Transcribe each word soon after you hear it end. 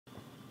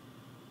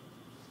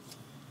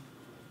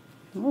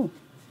Ooh.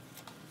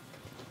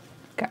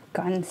 Got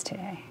guns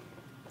today.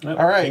 Yep,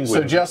 All right,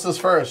 penguin. so Jess is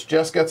first.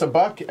 Jess gets a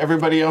buck.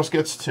 Everybody else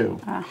gets 2.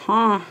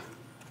 Uh-huh.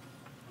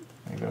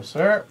 There you go,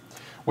 sir.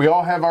 We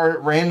all have our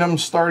random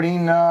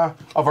starting of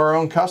our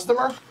own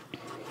customer.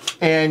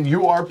 And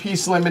you are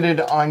piece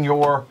limited on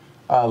your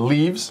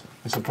leaves.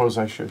 I suppose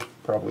I should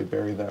probably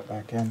bury that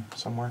back in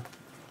somewhere.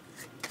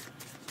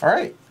 All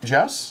right,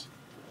 Jess.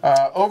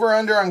 Over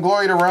under on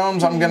Glory to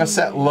Rome's, I'm going to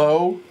set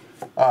low,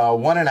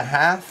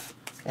 1.5.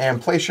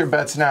 And place your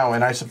bets now.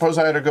 And I suppose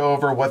I ought to go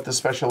over what the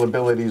special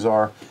abilities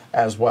are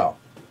as well.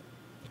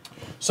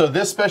 So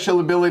this special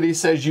ability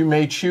says you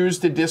may choose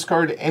to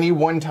discard any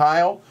one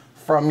tile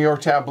from your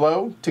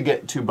tableau to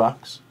get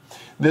 $2.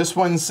 This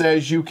one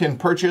says you can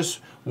purchase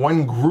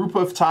one group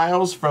of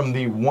tiles from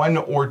the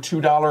 $1 or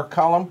 $2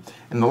 column.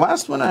 And the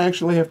last one I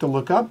actually have to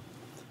look up.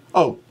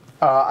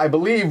 I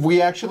believe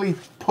we actually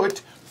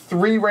put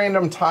 3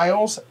 random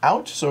tiles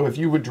out. So if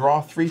you would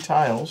draw 3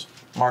 tiles,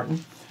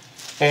 Martin,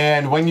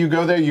 and when you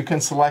go there, you can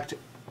select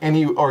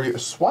any, or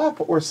swap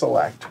or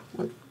select.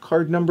 What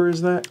card number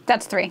is that?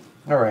 That's 3.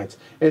 All right.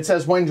 It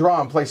says when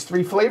drawn, place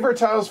 3 flavor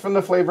tiles from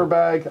the flavor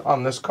bag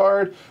on this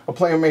card. A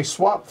player may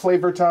swap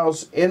flavor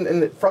tiles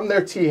from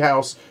their tea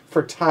house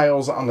for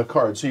tiles on the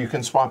card. So you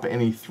can swap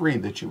any 3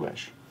 that you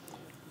wish.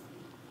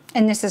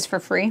 And this is for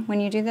free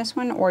when you do this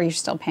one, or you're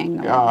still paying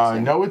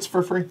them? No, it's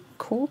for free.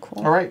 Cool,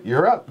 cool. All right,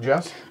 you're up,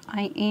 Jess.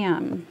 I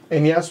am.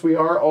 And yes, we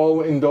are all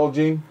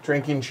indulging,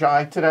 drinking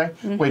chai today,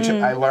 which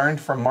I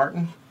learned from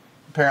Martin.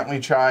 Apparently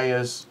chai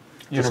is...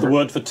 Just the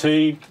word for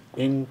tea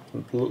in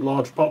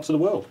large parts of the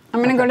world.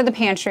 I'm going to go to the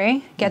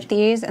pantry, get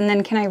these, and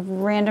then can I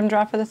random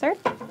draw for the 3rd?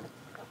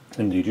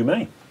 Indeed you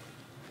may.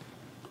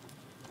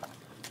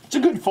 It's a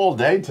good full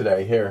day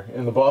today here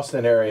in the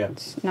Boston area.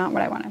 It's not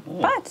what I wanted,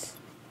 but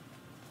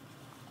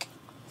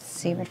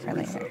save it for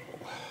later.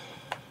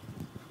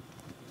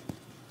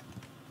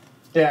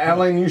 Yeah,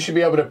 Alan, you should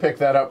be able to pick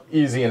that up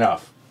easy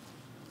enough.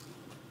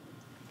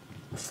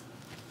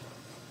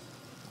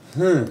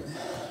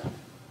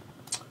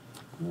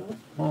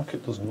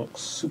 Market doesn't look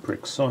super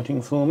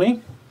exciting for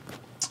me.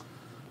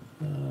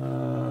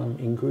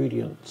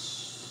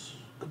 Ingredients.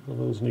 A couple of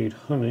those need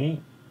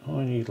honey.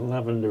 I need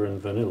lavender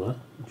and vanilla,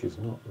 which is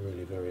not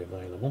really very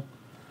available.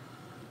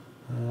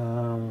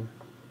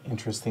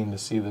 Interesting to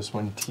see this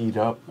one teed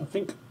up. I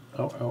think,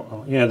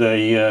 yeah,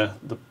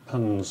 the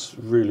puns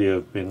really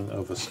have been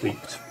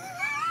oversteeped.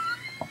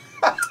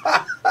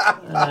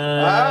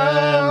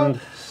 And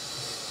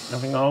I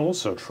think I'll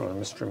also try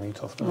mystery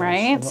meat off now.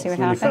 Right, see what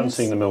really happens.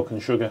 Fancying the milk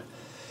and sugar.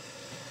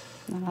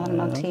 Not a lot of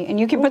milk tea. And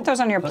you can put those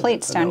on your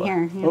plates down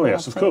here. Oh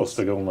yes, of course,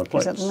 they go on my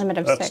plates. There's a limit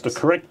of That's 6. the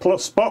correct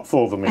spot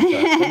for them, in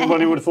fact.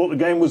 Everybody would have thought the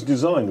game was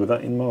designed with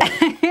that in mind.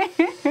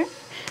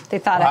 They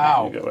thought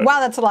of it. Wow,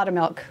 that's a lot of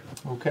milk.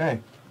 Okay.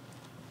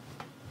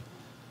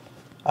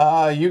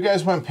 You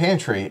guys went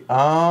pantry.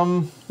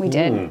 We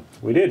did.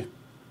 We did.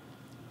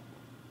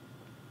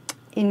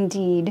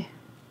 Indeed.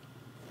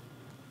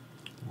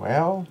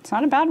 Well, it's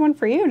not a bad one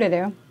for you to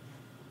do.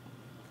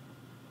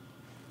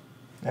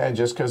 Yeah,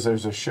 just because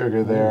there's a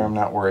sugar there, I'm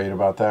not worried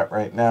about that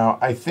right now.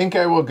 I think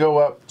I will go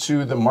up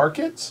to the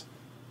market,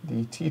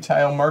 the tea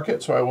tile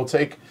market. So I will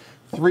take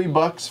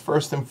 $3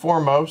 first and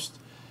foremost.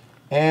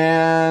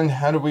 And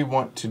how do we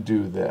want to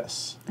do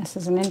this? This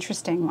is an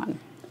interesting one.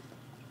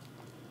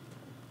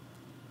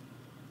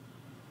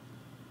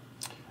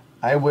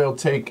 I will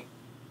take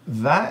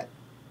that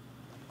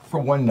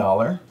for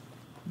 $1.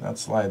 That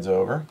slides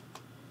over.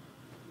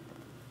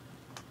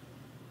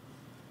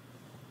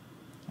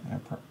 I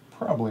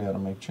probably ought to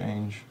make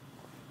change.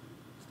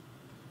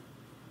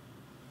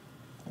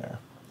 There.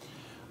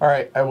 All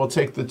right, I will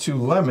take the 2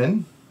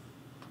 lemon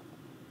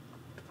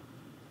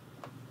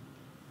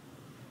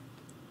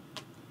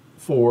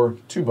for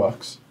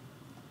 $2.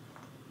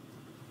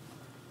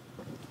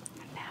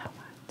 Now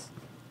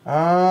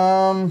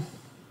what?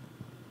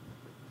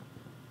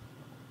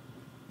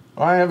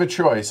 I have a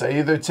choice. I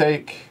either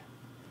take...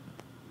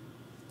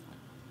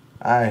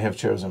 I have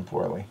chosen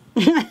poorly.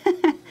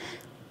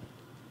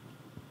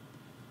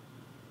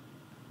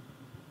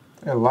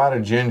 There are a lot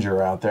of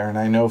ginger out there, and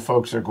I know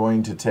folks are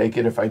going to take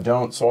it if I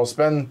don't. So I'll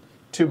spend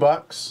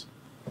 $2,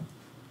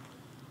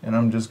 and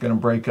I'm just going to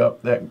break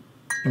up that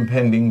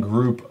impending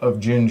group of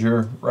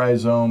ginger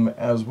rhizome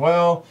as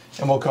well,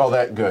 and we'll call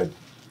that good.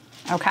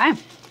 Okay.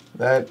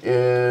 That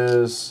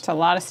is... It's a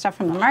lot of stuff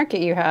from the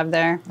market you have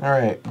there. All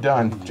right,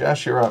 done.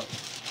 Josh, you're up.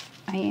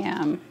 I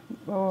am.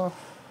 Oh.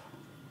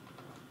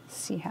 Let's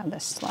see how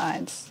this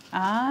slides.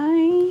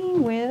 I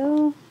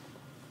will...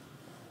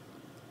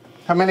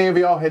 How many of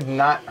y'all had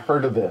not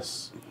heard of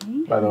this,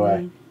 by the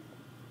way?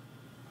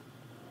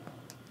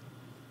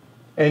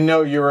 And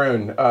no,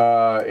 Jeroen,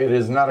 it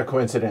is not a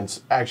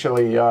coincidence.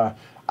 Actually, I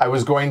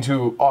was going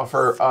to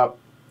offer up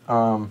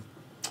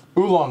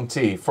oolong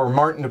tea for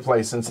Martin to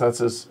play, since that's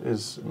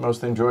his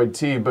most enjoyed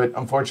tea, but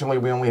unfortunately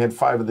we only had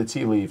 5 of the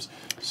tea leaves.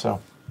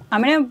 So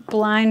I'm going to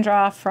blind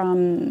draw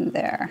from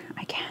there.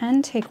 I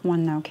can take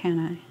 1 though, can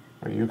I?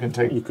 Or you can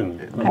take... You can...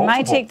 I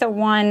might take the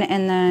 1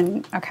 and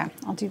then... Okay,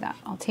 I'll do that.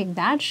 I'll take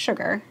that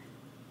sugar.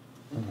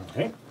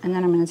 Okay. And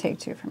then I'm going to take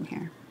 2 from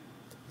here.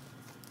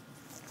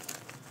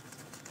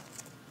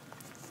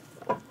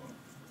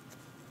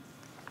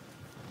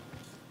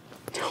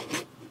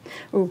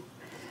 Ooh,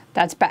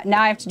 that's bad.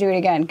 Now I have to do it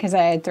again because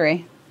I had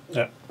 3.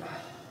 Yeah. All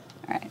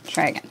right,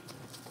 try again.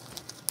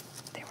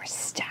 They were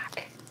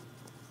stack.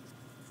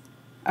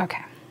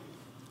 Okay.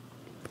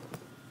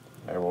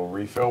 I will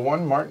refill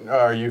one. Martin,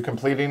 are you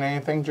completing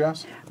anything,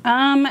 Jess?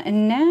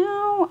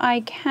 Now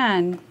I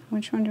can.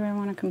 Which one do I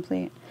want to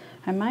complete?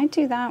 I might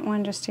do that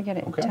one just to get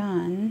it Okay.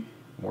 done.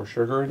 More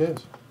sugar it is.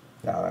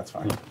 No, that's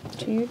fine.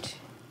 Doot,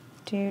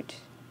 doot.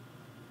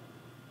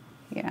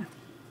 Yeah.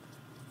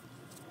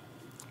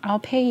 I'll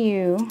pay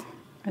you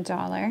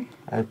 $1.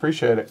 I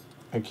appreciate it.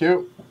 Thank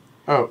you.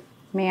 Oh.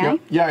 May I?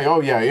 Yeah, oh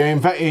yeah. In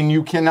fact, and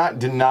you cannot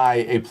deny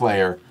a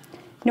player.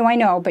 No, I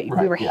know, but we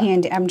Right, were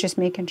yeah. I'm just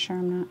making sure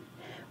I'm not.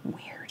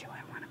 Where do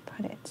I want to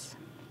put it?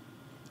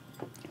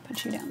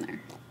 Put you down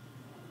there.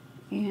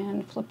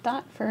 And flip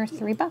that for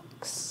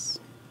 $3.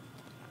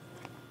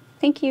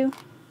 Thank you.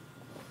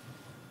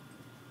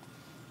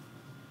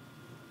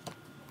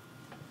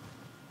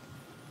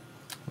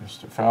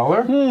 Mr.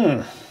 Fowler.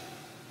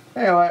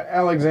 Hey,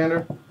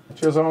 Alexander.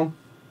 Chisholm.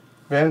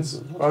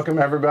 Vince. Welcome,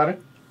 everybody.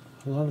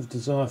 A lot of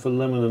desire for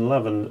lemon and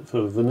lavender,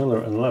 for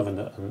vanilla and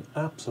lavender, and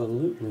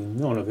absolutely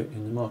none of it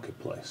in the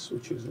marketplace,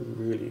 which is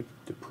really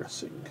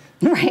depressing.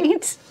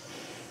 Right?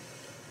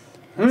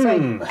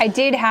 So I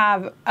did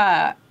have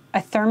a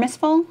thermos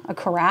full, a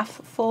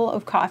carafe full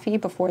of coffee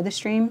before the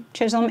stream,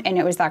 Chisholm, and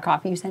it was that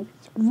coffee you said,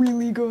 it's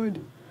really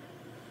good.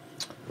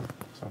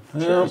 So, Yeah.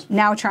 cheers.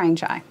 Now trying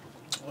chai.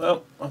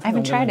 Well, I think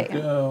haven't tried it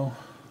yet. Go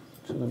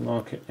to the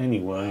market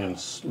anyway and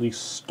at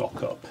least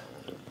stock up.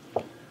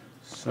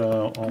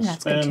 So I'll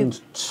That's good too.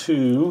 spend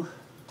 2.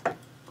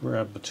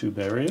 Grab the 2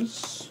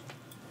 berries.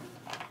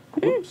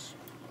 Oops,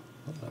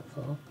 not that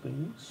far,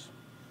 please.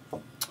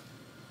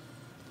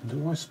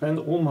 Do I spend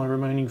all my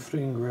remaining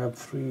 3 and grab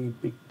 3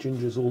 big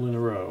gingers all in a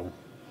row?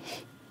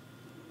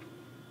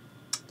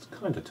 It's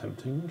kind of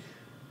tempting.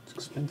 It's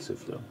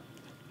expensive though.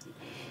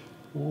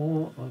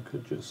 Or I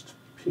could just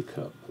pick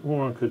up,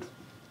 or I could,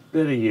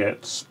 better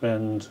yet,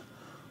 spend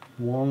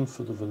 1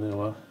 for the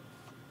vanilla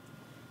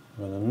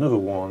and another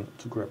 1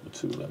 to grab the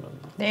 2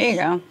 lemons. There you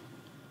go.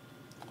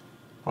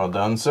 Well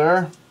done,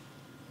 sir.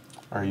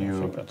 Are I you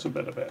think that's a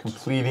better bet.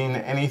 completing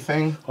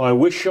anything? I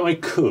wish I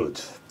could,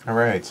 All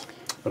right.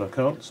 but I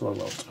can't, so I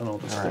won't, and I'll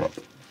just All fill right.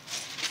 up.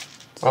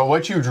 Well,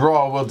 what you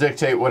draw will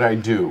dictate what I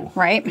do.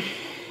 Right?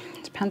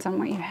 Depends on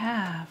what you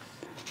have.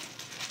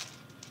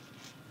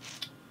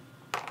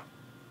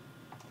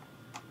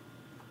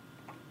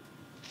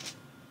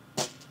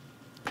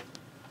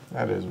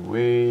 That is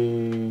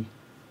way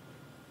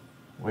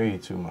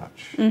too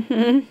much.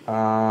 It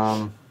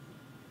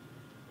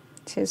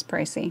is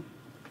pricey.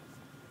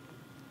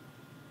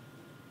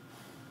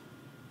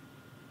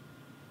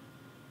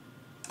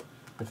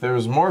 If there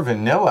was more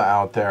vanilla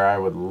out there, I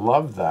would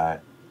love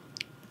that.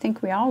 I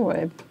think we all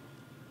would.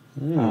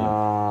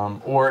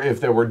 Or if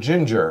there were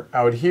ginger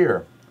out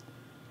here,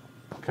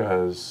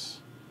 because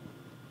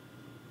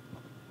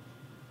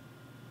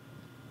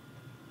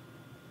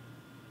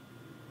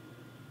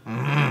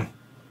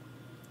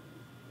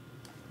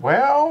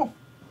well,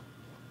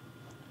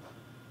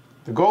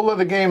 the goal of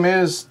the game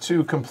is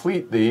to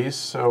complete these,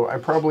 so I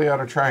probably ought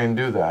to try and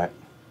do that.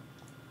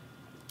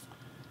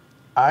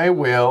 I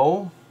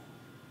will.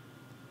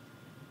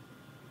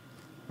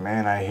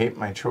 Man, I hate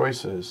my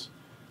choices.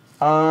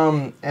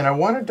 And I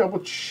want to double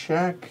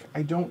check.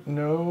 I don't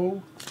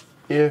know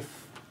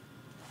if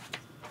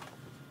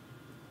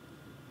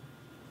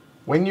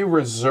when you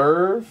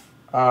reserve,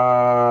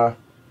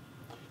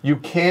 you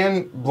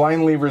can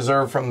blindly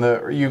reserve from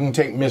the, you can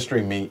take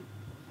mystery meat.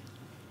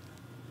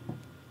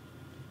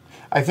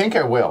 I think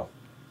I will.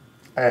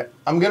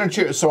 I'm going to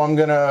choose, so I'm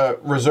going to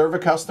reserve a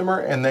customer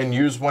and then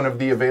use one of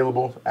the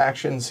available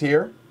actions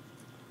here.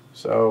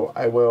 So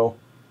I will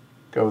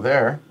go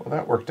there. Well,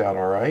 that worked out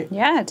all right.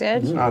 Yeah, it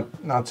did.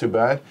 Not too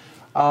bad.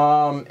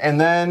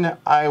 And then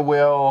I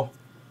will.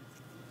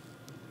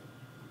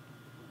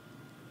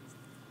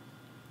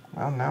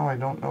 Well, now I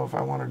don't know if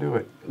I want to do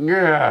it.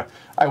 Yeah,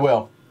 I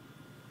will.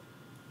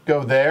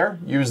 Go there,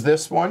 use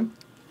this one,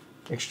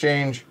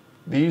 exchange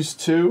these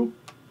 2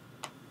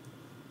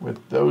 with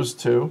those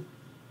 2.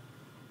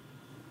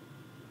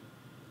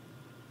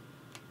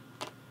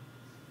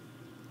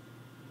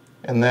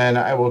 And then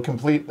I will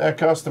complete that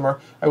customer.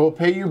 I will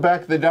pay you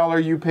back the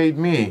 $1 you paid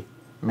me,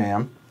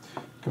 ma'am.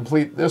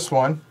 Complete this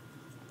one.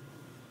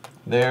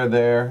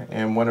 There,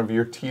 and one of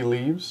your tea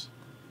leaves.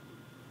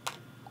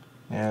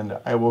 And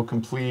I will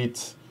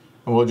complete,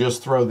 and we'll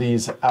just throw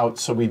these out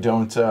so we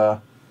don't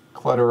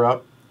clutter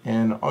up.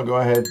 And I'll go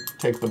ahead,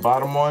 take the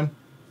bottom one,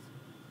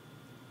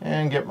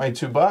 and get my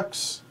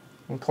 $2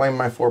 and claim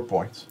my 4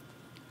 points.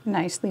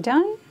 Nicely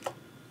done.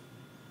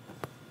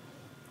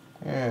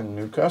 And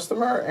new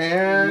customer,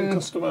 and New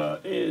customer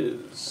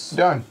is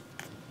done.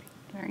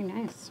 Very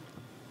nice.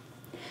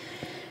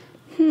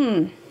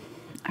 All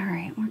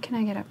right, what can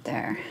I get up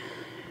there?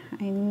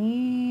 I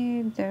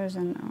need those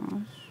and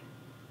those.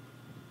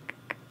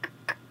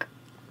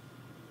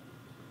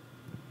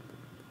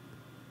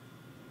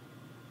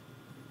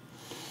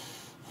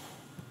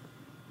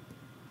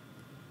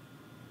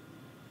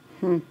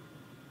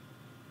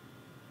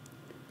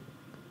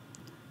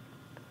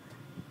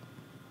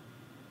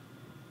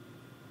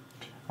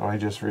 Oh, I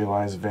just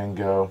realized Van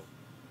Gogh,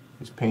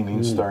 he's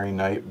painting Starry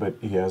Night, but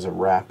he has a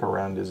wrap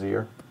around his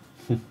ear.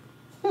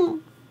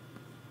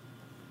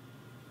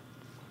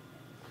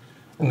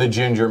 And the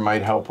ginger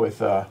might help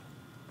with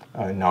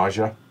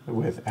nausea,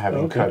 with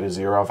having cut his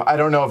ear off. I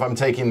don't know if I'm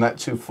taking that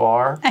too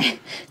far.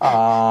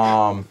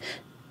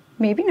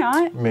 Maybe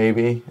not.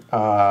 Maybe.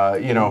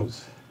 You know,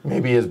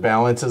 maybe his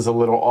balance is a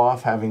little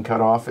off, having cut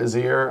off his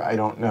ear. I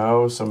don't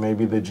know. So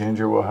maybe the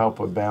ginger will help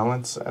with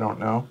balance. I don't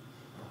know.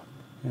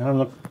 Yeah,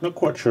 I'm not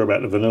quite sure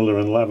about the vanilla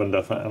and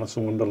lavender for Alice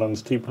in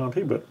Wonderland's tea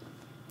party, but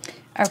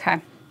Okay.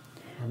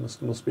 there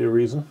must be a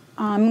reason.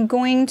 I'm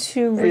going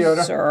to Hey, Yoda.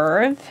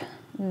 reserve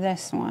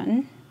this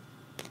one.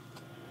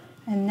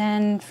 And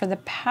then for the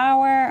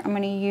power, I'm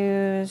going to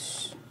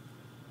use,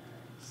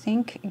 I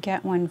think,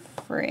 get one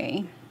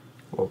free.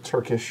 A little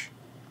Turkish.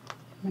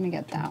 I'm going to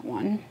get that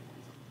one.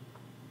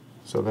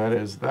 So that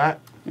is that.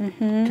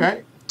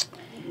 Okay.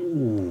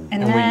 And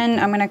then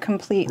I'm going to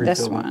complete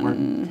this Refill that, one.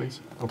 Martin, please.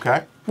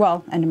 Okay.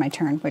 Well, end of my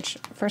turn, which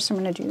first I'm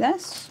going to do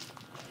this.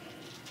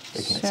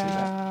 They can't see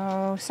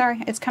that. So,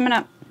 sorry, it's coming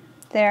up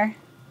there.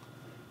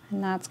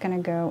 And that's going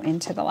to go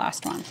into the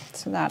last one.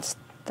 So that's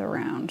the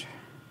round.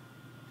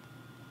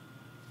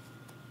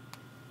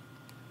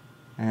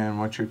 And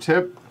what's your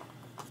tip?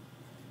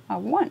 A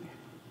 1.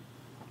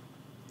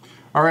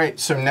 All right,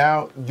 so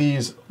now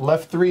these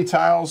left 3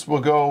 tiles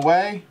will go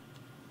away.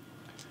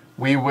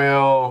 We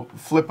will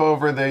flip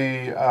over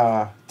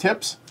the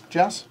tips,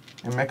 Jess,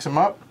 and mix them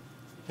up.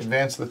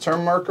 Advance the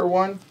turn marker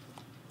 1.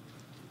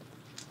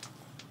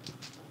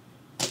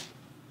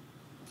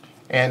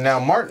 And now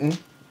Martin,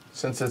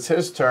 since it's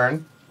his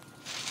turn,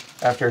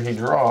 after he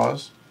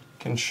draws,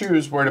 can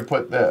choose where to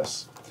put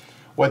this.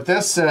 What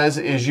this says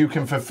is you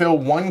can fulfill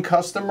 1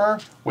 customer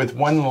with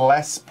 1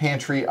 less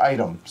pantry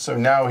item. So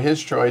now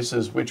his choice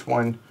is which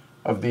one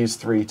of these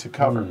 3 to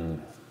cover. 1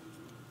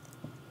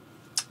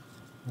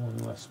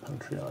 less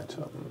pantry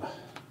item.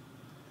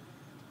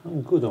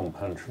 I'm good on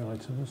pantry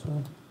items.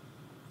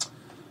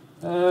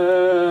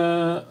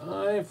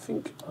 I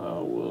think I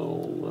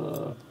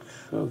will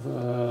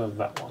cover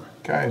that one.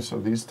 Okay, so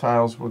these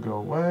tiles will go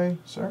away,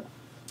 sir.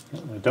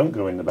 They don't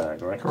go in the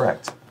bag, right?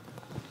 Correct.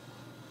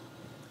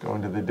 Go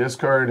into the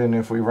discard, and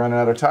if we run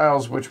out of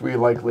tiles, which we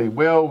likely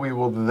will, we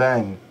will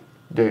then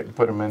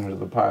put them into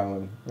the pile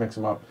and mix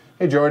them up.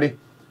 Hey, Jordy.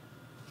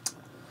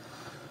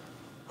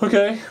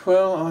 Okay,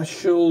 well, I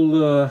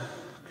shall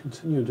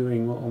continue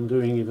doing what I'm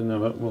doing, even though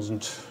that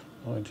wasn't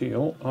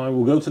ideal. I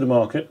will go to the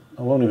market.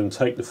 I won't even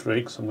take the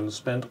 3, because I'm going to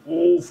spend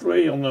all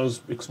 3 on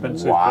those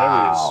expensive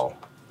berries.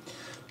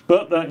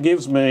 But that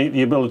gives me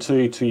the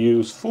ability to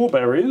use 4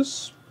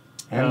 berries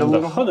and a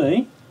little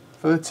honey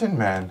for the Tin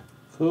Man.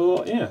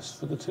 for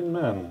the Tin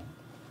Man.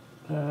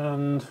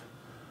 And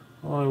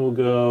I will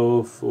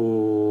go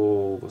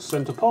for the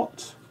centre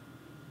pot.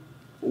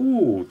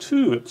 Ooh,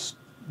 2. It's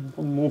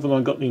one more than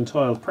I got the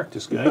entire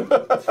practice game.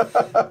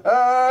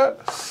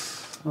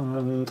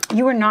 And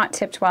You were not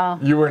tipped well.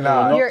 You were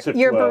not. Not tipped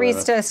Your well,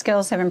 barista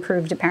skills have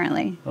improved,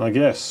 apparently. I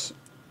guess.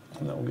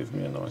 And that will give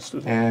me a nice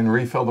little... And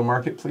refill the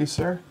market, please,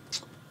 sir.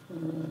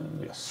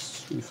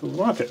 yes, refill the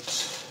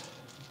market.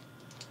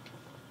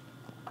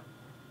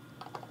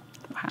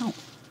 Wow.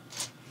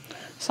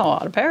 That's a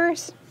lot of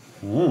berries.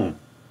 Okay,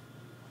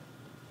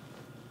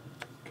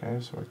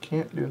 so I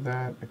can't do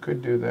that. I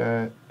could do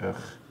that. Ugh.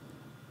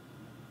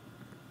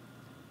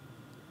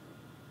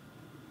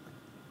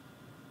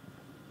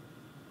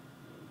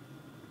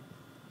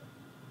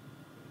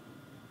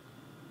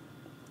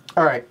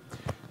 All right,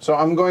 so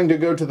I'm going to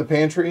go to the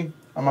pantry.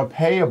 I'm going to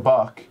pay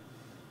 $1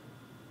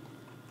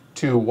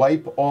 to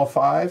wipe all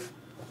 5.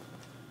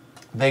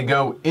 They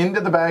go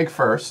into the bag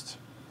first,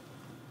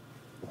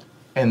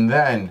 and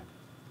then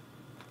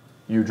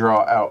you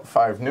draw out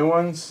 5 new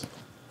ones.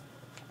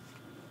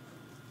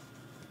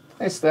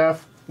 Hey,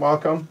 Steph,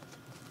 welcome.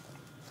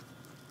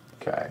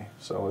 Okay,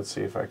 so let's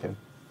see if I can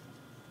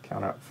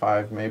count out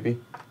 5 maybe.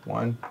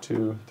 1,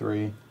 2,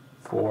 3,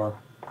 4,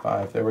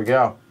 5. There we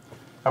go.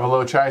 Have a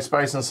little chai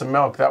spice and some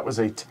milk. That was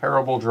a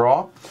terrible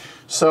draw.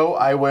 So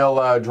I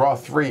will draw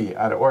 3,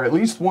 or at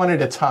least 1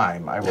 at a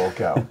time I will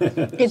go.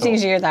 It's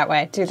easier that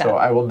way. Do that. So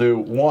I will do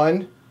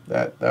 1.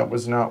 That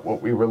was not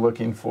what we were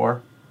looking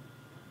for.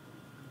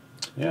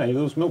 Yeah, there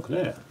was milk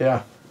there.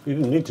 Yeah. You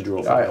didn't need to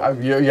draw for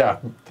milk. Yeah,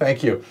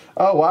 thank you.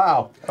 Oh,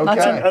 wow.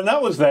 Okay. And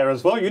that was there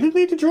as well. You didn't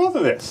need to draw for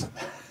this.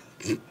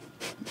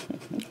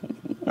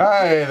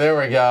 Hey, there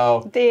we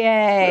go.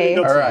 Yay.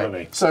 Got All some right.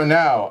 honey. So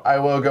now I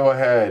will go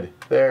ahead.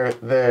 There.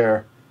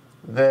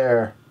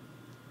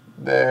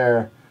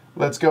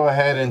 Let's go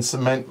ahead and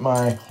cement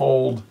my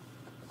hold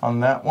on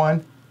that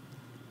one.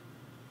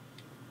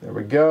 There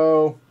we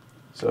go.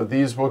 So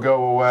these will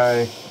go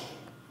away.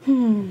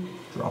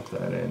 Drop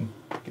that in.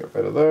 Get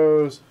rid of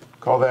those.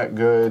 Call that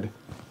good.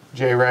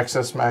 J.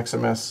 Rexus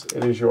Maximus,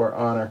 it is your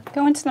honor.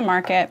 Go into the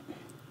market.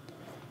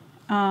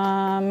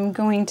 I'm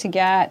going to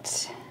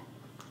get...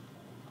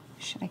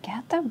 Should I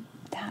get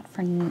that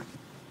for...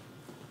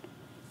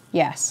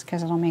 Yes,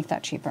 because it'll make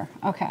that cheaper.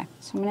 Okay,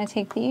 so I'm going to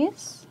take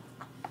these.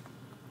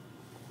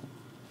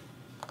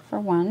 for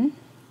 1.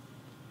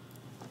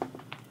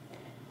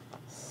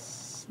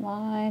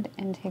 Slide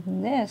and take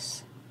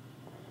this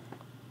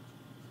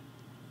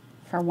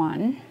for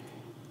 1.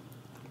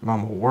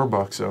 Mama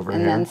Warbucks over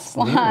And here. then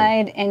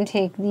slide and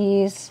take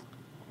these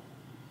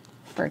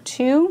for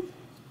 2.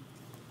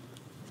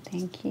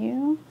 Thank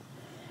you.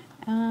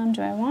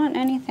 Do I want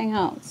anything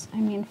else? I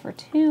mean, for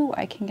 2,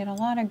 I can get a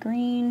lot of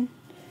green.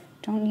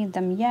 Don't need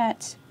them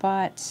yet,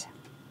 but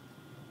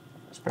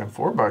Spend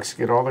 $4 to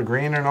get all the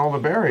green and all the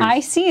berries. I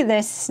see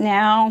this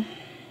now.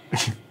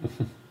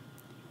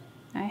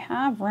 I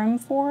have room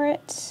for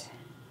it.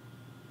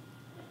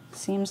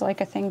 Seems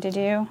like a thing to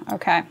do.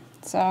 Okay,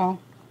 so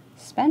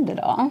spend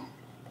it all.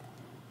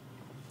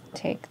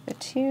 Take the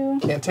 2.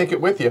 Can't take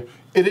it with you.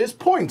 It is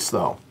points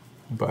though,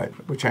 but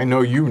which I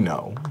know you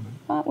know.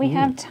 But we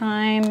have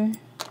time,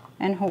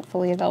 and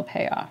hopefully they'll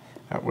pay off.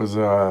 That was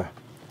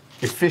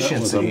efficiency.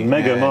 That was a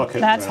mega and market.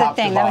 That's the top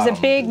to thing. That was a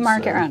bottom, big you'd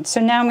market say. round.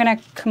 So now I'm going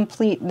to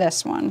complete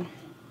this one.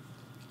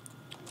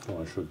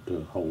 Oh, I should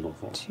hold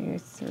off on. 2,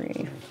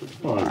 3,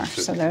 Oh, 4.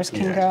 shit. So those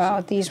can Yeah. go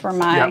out. These were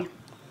my Yep.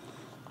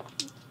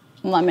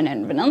 lemon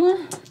and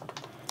vanilla.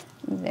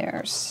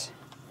 There's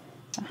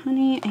the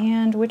honey.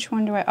 And which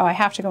one do I? Oh, I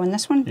have to go in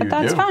this one, but You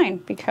that's do. fine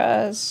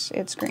because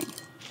it's green.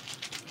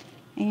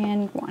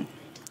 And 1.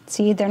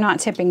 See, they're not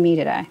tipping me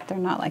today. They're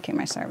not liking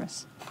my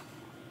service.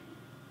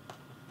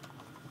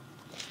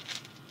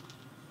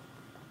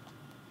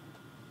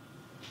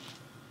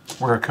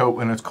 Wear a coat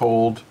when it's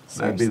cold.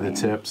 That'd be the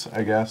Seriously. tips,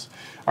 I guess.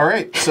 All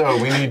right,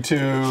 so we need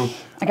to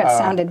I got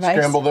sound advice.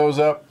 scramble those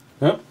up.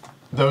 Yep.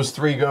 Those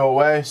 3 go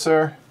away,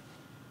 sir.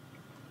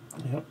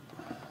 Yep.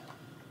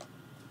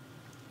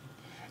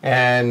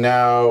 And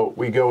now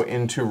we go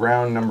into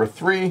round number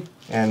 3,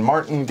 and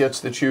Martin gets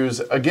to choose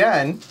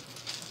again.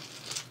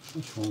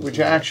 Which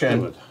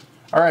action? Good.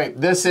 All right,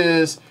 this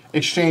is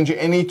exchange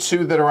any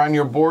 2 that are on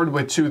your board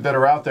with 2 that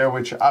are out there,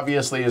 which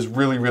obviously is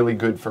really, really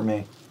good for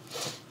me.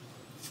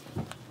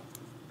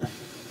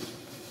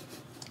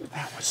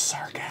 That was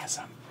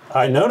sarcasm.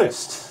 I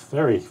noticed.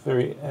 Very,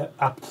 very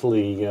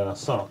aptly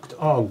socked.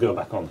 I'll go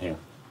back on here.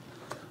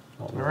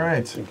 All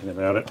right. Thinking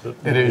about it. But,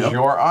 It is yep.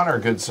 your honor,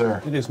 good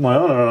sir. It is my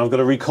honour, and I've got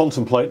to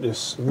recontemplate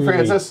this really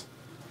Francis?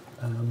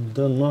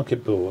 done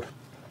market board.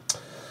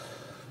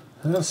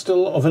 There's still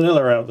a lot of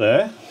vanilla out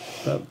there,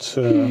 but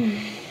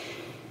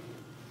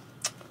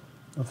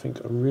nothing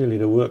really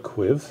to work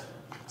with.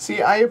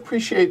 See, I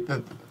appreciate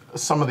that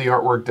some of the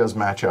artwork does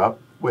match up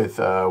with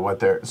what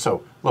they're...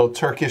 So, little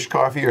Turkish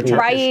coffee or Turkish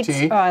Right.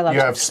 tea. Oh, I love You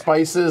have Turkish.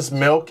 spices,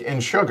 milk,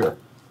 and sugar.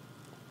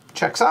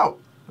 Checks out.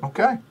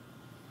 Okay.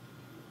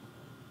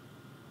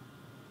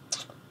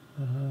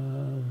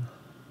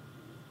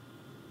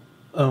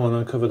 Oh, and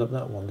I covered up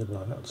that one, didn't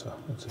I? That's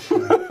a shame.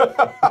 You're like,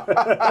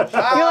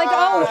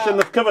 I oh,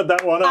 shouldn't have covered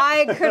that one up.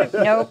 I could.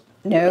 Nope.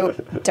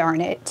 Nope.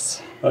 Darn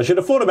it. I should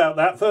have thought about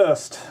that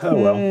first. Oh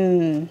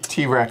well.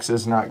 T-Rex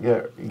is not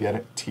get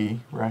it?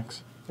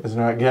 T-Rex is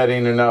not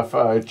getting enough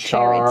char.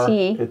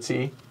 Charity. It's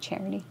tea.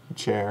 Charity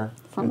Chair.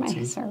 for my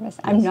tea. service.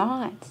 I'm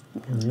not.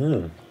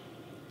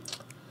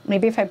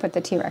 Maybe if I put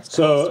the T-Rex.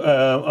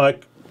 So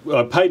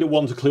I paid a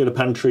 1 to clear the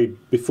pantry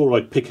before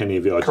I pick any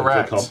of the items.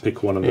 Correct. I can't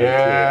pick one of them.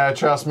 Yeah,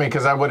 trust me,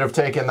 because I would have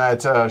taken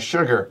that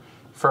sugar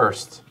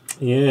first.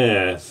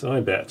 Yes, I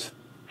bet.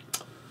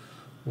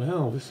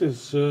 Well, this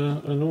is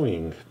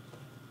annoying.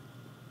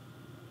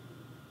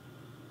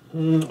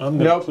 I'm gonna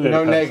Nope, clear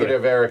no the pantry.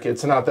 negative, Eric.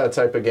 It's not that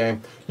type of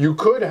game. You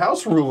could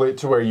house rule it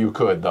to where you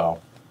could, though.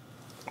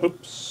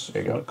 Oops.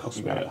 There you go. That cost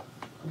You me got it.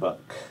 a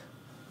buck.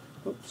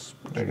 Oops.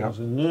 There you go. Goes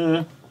in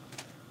there.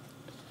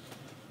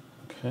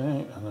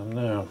 Okay, and I'm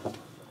now.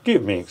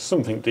 Give me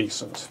something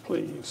decent,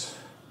 please.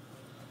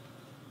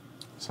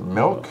 Some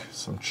milk,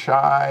 some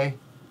chai,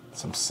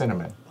 some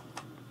cinnamon.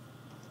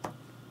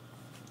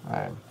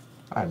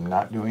 I'm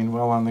not doing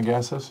well on the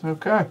guesses.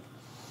 Okay.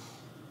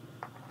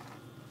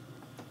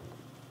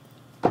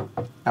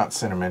 Not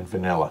cinnamon,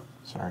 vanilla.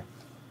 Sorry.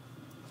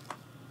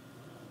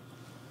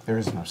 There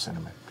is no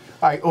cinnamon.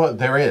 Well,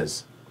 there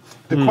is.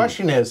 The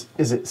question is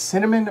it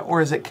cinnamon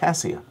or is it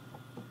cassia?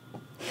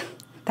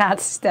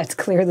 That's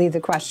clearly the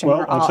question Well,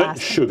 we're all I'll take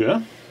asking.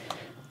 sugar.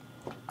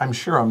 I'm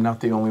sure I'm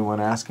not the only one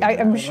asking.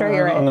 I'm that. sure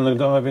you're I'm right. going to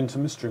dive into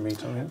mystery meat,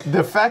 I think.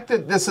 The fact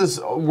that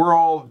we're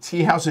all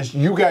tea houses,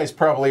 you guys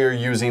probably are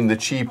using the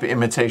cheap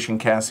imitation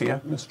cassia.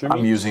 Mr.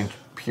 I'm Meat. using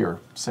pure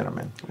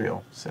cinnamon,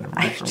 real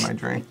cinnamon for my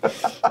drink.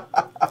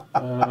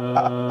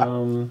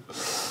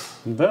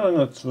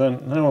 Then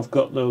now I've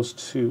got those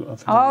two. I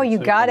think Oh, I'll you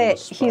take got one it.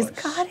 of the He's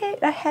spice. got it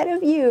ahead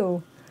of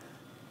you.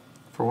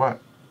 For what?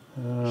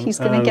 He's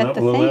going to And get that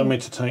the will allow thing. me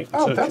to take the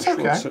Oh, Turkish that's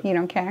okay. roast. You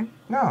don't care?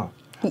 No.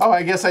 Oh,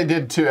 I guess I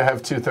did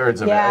have 2/3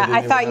 of it. Yeah, didn't I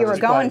even thought you were notice.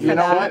 going But for you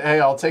know that. what? Hey,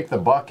 I'll take the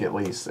buck at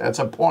least. That's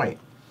a point.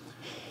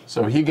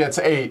 So he gets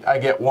 8, I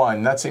get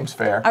 1. That seems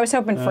fair. I was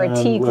hoping for a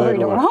tea where glory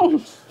to do I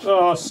Rome.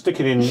 Oh, I'll stick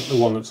it in the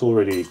one that's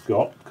already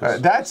got. 'Cause-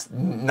 That's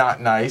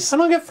not nice.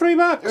 and I get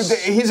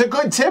 $3. He's a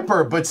good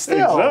tipper, but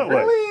still, Exactly.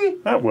 really?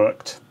 That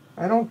worked.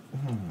 I don't.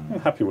 I'm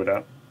happy with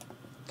that.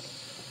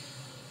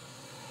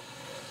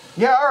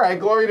 Yeah, all right.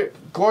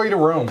 Glory to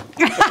Rome.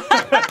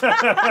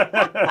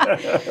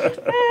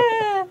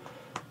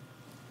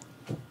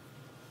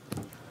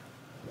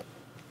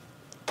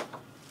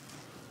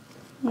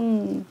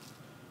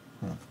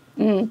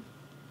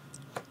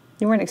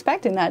 You weren't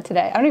expecting that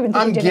today. I don't even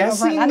think I'm you did it over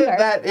guessing and under.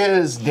 that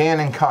is Dan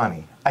and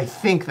Connie. I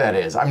think that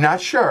is. I'm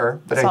not sure,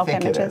 but I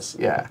think it Self-images. is.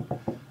 Yeah.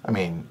 I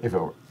mean, if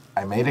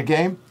I made a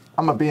game,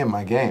 I'm gonna be in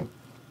my game.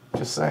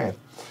 Just saying.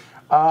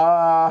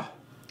 I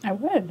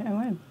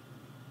would.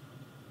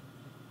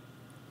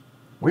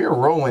 We are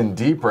rolling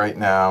deep right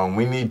now, and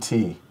we need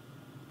tea.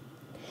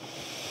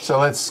 So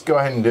let's go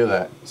ahead and do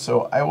that.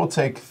 So I will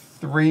take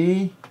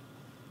 3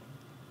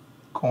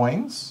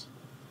 coins.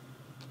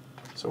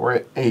 So we're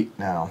at 8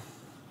 now.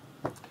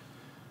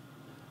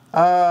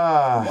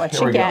 What here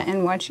you we go.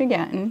 getting? What you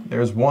getting?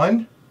 There's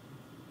 1.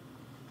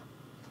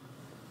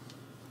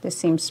 This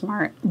seems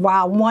smart.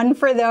 Wow, 1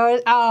 for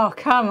those. Oh,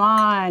 come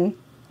on.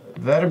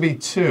 That'll be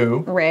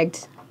 2.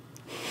 Rigged.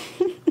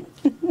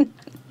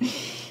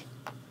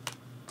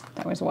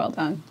 That was well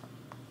done.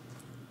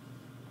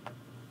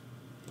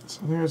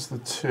 So there's the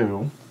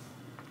 2.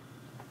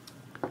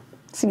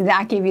 See,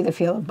 that gave you the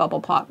feel of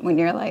bubble pop when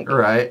you're like,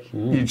 Right.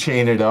 You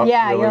chain it up.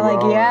 yeah, really you're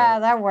like, well, yeah, right?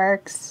 that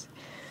works.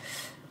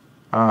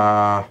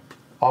 I'll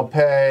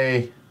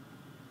pay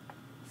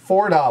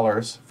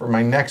 $4 for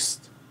my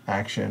next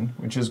action,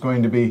 which is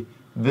going to be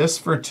this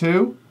for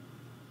 2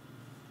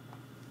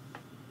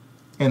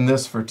 and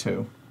this for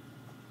 2.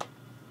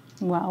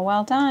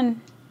 Well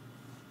done.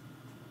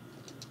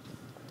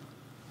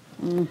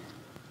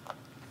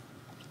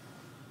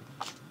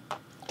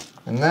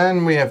 And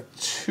then we have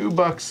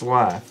 $2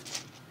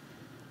 left.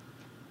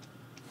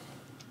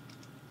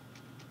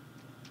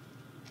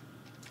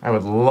 I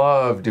would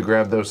love to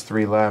grab those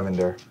 3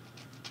 lavender.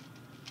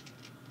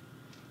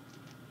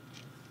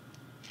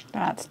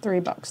 That's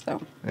 $3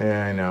 though.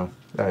 Yeah, I know.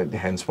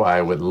 Hence why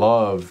I would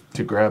love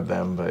to grab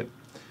them, but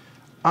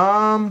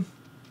I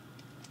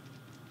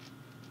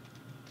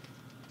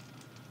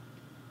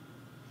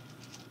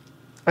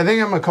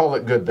think I'm gonna call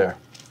it good there.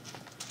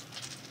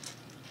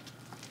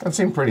 That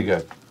seemed pretty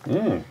good.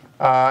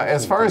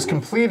 As far as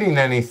completing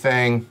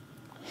anything,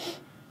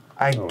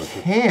 I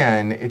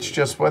can. It's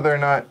just whether or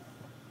not.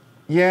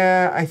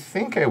 Yeah, I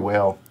think I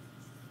will.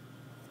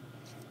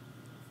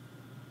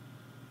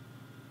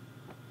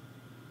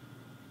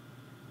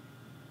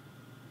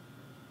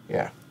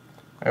 Yeah,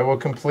 I will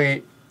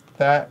complete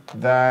that,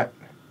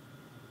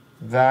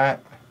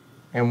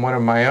 and one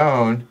of my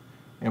own,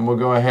 and we'll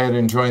go ahead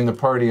and join the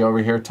party over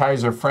here.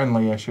 Ties are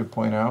friendly, I should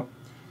point out.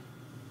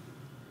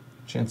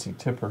 Chintzy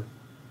tipper.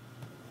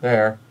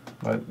 There,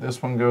 but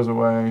this one goes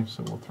away,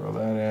 so we'll throw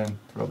that in,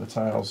 throw the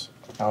tiles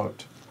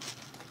out.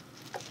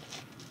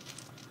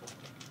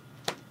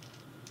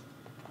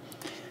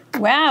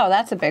 Wow,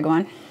 that's a big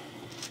one.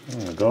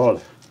 Oh my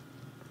God.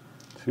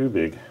 Too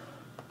big.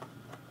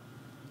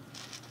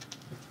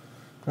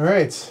 All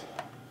right.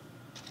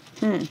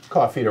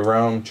 Coffee to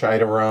Rome, chai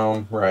to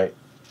Rome, right.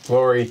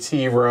 Glory,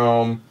 tea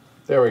Rome.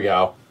 There we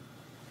go.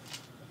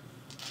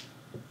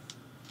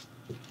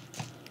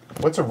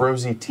 What's a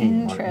rosy tea?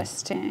 Martin?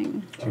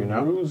 Interesting. Do you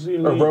know? Rosie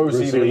Or Lee.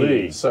 Rosie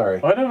Lee.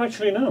 Sorry. I don't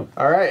actually know.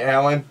 All right,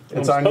 Alan.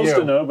 It's I'm on you.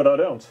 supposed to know, but I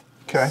don't.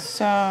 Okay.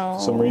 So,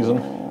 For some reason.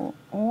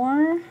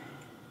 or,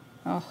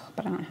 oh,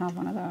 but I don't have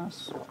one of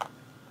those.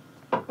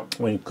 I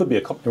mean, it could be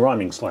a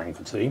rhyming slang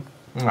for tea.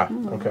 Ah,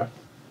 okay.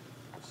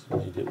 It's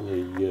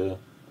immediately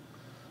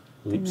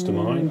leaps to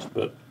mind,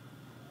 but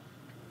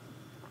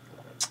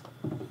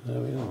there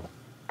we are.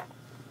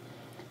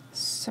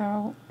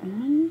 So,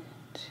 1,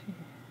 2.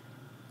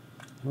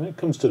 When it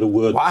comes to the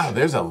word, Wow,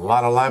 there's a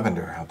lot of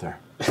lavender out there.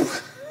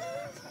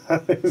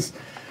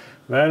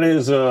 that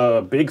is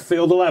a big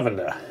field of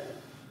lavender.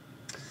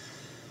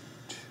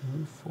 2,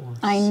 4,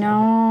 I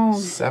know.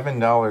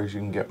 $7, you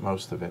can get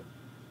most of it.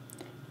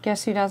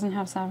 Guess who doesn't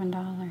have $7?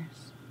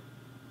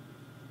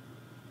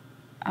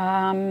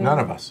 None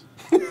of us.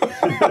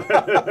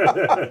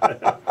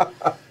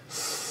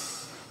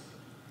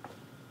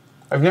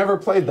 I've never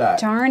played that.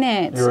 Darn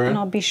it. You're in? And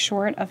I'll be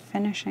short of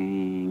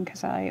finishing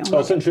because I only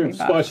get Century $3.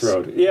 Spice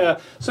Road. Yeah,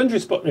 Century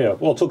Spice. Yeah,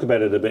 well, I'll talk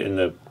about it a bit in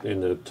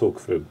the talk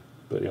through.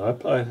 But yeah,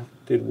 I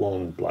did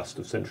one blast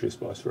of Century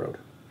Spice Road.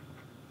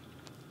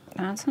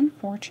 That's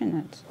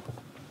unfortunate.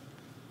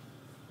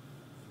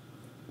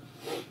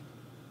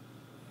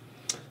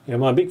 Yeah,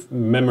 my big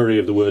memory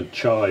of the word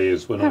chai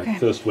is when Okay. I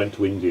first went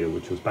to India,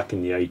 which was back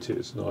in the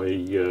 80s. And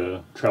I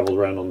travelled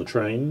around on the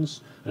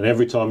trains, and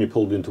every time you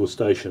pulled into a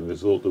station, there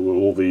were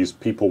all these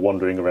people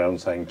wandering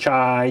around saying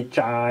chai,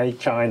 chai,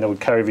 chai, and they would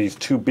carry these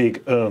 2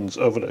 big urns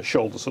over their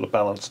shoulders, sort of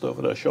balanced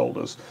over their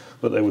shoulders,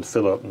 that they would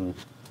fill up and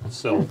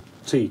sell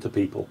tea to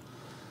people.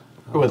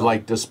 With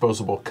like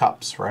disposable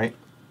cups, right?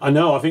 I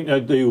know. I think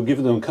they were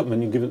giving them a cup,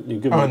 and you give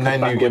them Oh, a and cup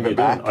then back you when give it you're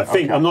done. back? I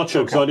think Okay. I'm not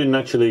sure because Okay. I didn't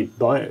actually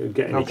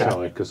get any Okay.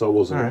 chai because I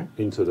wasn't All right.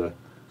 into the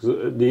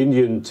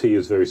Indian tea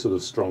is very sort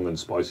of strong and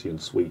spicy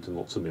and sweet and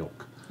lots of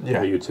milk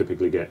Yeah. that you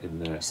typically get in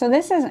there. So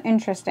this is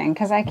interesting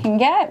because I can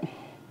get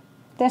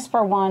this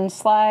for 1,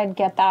 slide,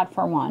 get that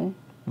for 1.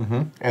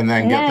 And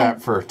then get then-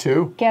 that for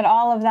 2. Get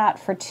all of that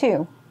for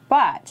 2.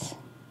 But,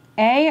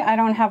 A, I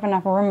don't have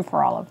enough room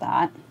for all of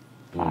that.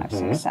 5,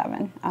 6,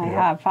 7. I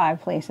have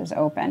 5 places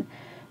open.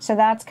 So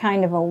that's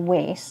kind of a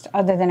waste,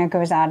 other than it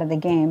goes out of the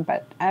game,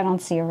 but I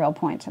don't see a real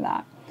point to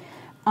that.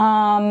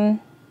 I'd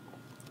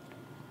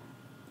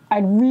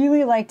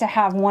really like to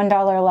have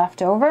 $1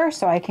 left over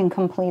so I can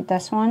complete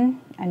this one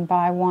and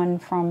buy one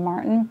from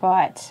Martin,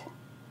 but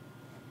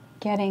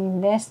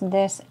getting this,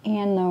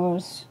 and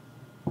those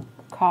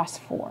costs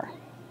 4.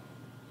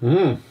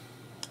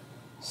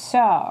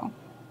 So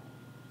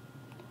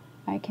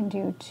I can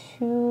do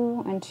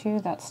 2 and 2,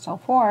 that's still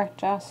 4,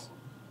 Jess.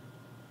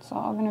 It's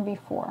all gonna be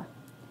 4.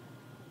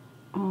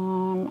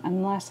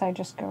 Unless I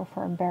just go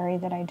for a berry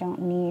that I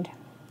don't need.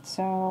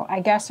 So I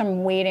guess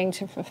I'm waiting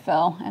to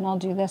fulfill, and I'll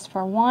do this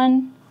for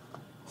 1,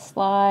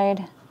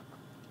 slide,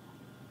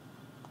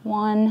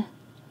 1,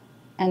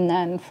 and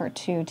then for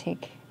 2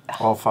 take.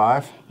 All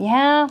 5?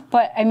 Yeah,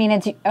 but I mean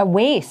it's a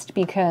waste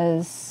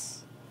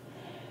because,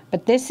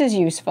 but this is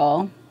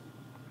useful,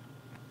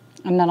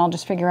 and then I'll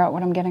just figure out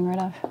what I'm getting rid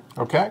of.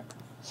 Okay.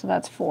 So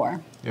that's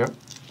 4. Yep.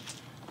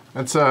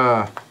 That's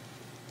a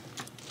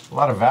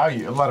lot of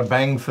value, a lot of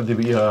bang for the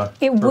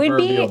It would be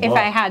proverbial if buck.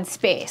 I had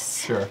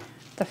space. Sure.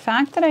 The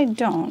fact that I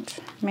don't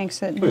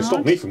makes it Well, it stopped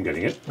not me from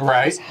getting it.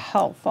 Right.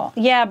 helpful.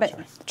 Yeah, but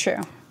true.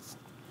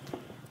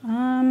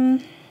 All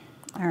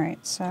right,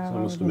 so I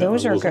must admit,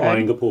 those I are was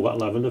eyeing good. up all that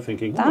lavender,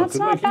 thinking, oh, I That's could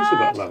not make use of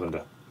that bad.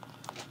 lavender.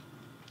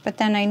 But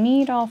then I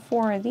need all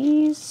 4 of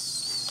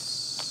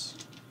these.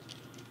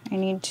 I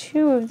need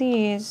 2 of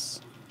these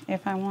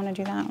if I want to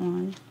do that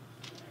one.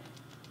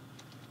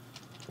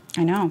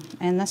 I know,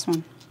 and this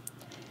one.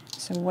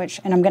 So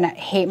and I'm gonna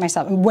hate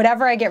myself.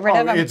 Whatever I get rid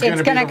of, it's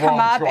it's gonna gonna be the come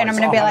wrong up, and I'm choice,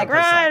 gonna be like,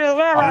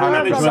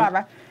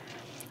 100%.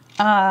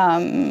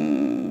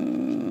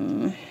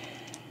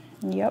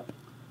 Yep.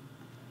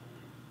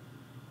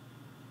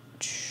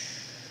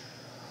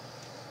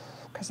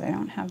 Because I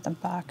don't have the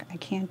buck. I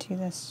can't do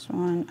this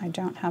one. I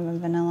don't have a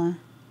vanilla.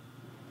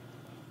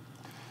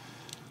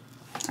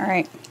 All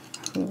right.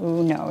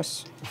 Who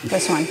knows?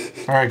 This one.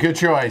 All right, good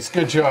choice.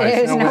 Good choice.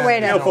 There's no win, way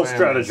to- Skillful win.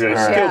 strategy. All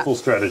right. Skillful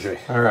strategy.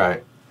 All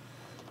right.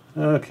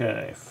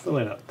 Okay,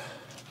 filling up.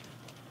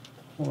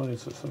 What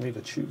is it for me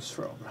to choose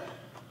from?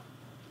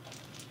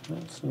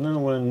 That's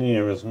nowhere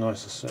near as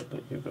nice a set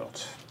that you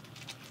got,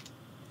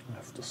 I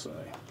have to say.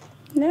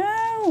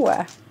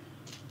 No.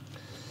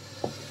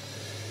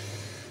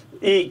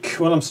 Eek.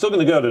 Well, I'm still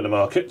going to go to the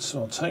market,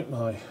 so I'll take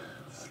my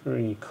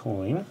 3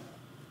 coin.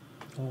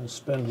 I'll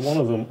spend one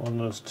of them on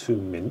those 2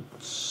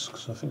 mints,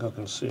 because I think I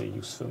can see a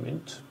use for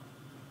mint.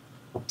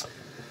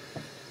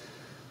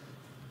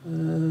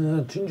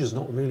 Ginger's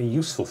not really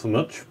useful for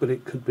much, but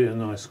it could be a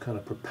nice kind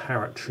of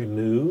preparatory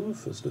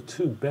move. There's the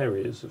 2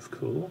 berries, of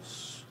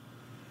course.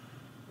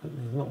 But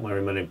there's not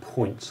very many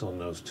points on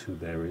those 2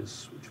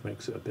 berries, which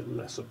makes it a bit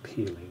less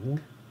appealing.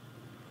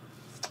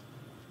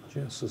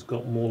 Jess has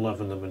got more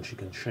lavender than she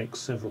can shake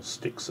several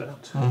sticks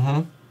at.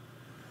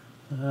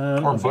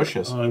 Or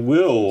bushes. I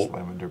will Just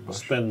lavender bush.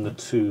 spend the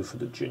 2 for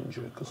the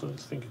ginger, because I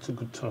think it's a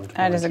good time to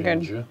That buy is a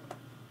good- ginger.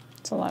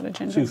 It's a lot of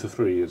 2 ginger. for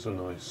 3 is a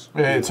nice.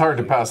 Yeah, it's hard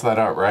to pass that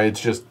out, right?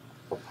 It's just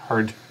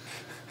hard.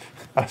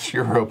 Us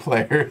Euro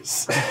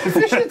players.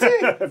 Efficiency. Efficiency,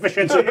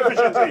 efficiency.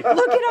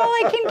 Look at all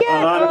I can get.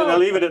 And I'm going to Oh.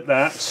 leave it at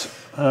that.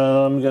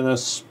 I'm going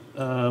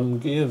to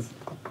give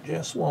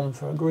Jess one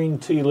for a green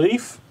tea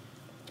leaf.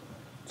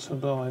 So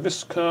buy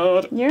this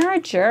card, You're a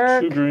 2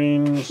 jerk.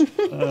 greens,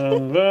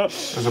 and that.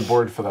 There's a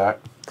board for that.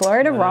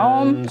 Glory to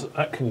Rome. And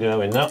that can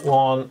go in that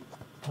one.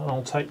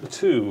 I'll take the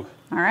 2.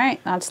 All right,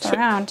 that's the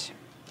round.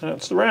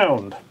 That's the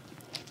round.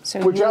 So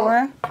Good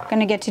job. you're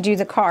going to get to do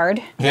the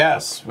card.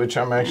 Yes, which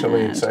I'm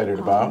actually And excited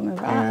I'll about. move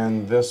up.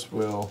 And this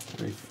will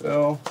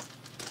refill.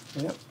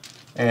 Yep.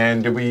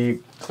 And do we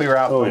clear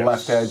out Oh, the yes.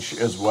 left edge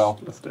as well?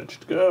 Left edge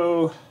to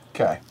go.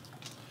 Okay.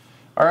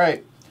 All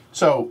right.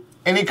 So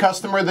any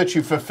customer that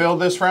you fulfill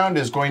this round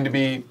is going to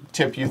be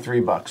tip you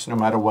 $3, no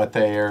matter what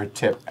their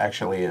tip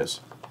actually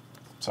is.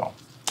 So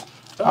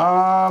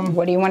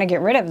What do you want to get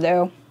rid of,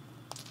 though?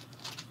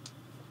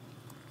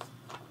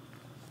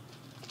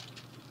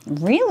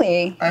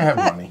 Really? I have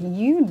thought money.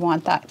 You'd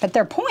want that, but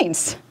they're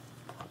points.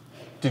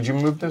 did you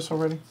move this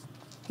already?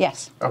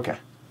 Yes. Okay.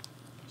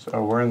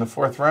 So we're in the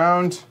 4th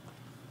round.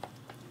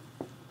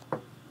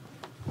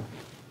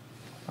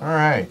 All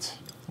right.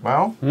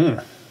 Well,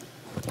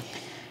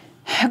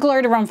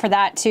 Glory to Rome for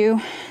that,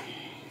 too.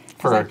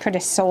 'Cause I for could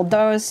have sold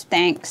those.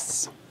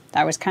 Thanks.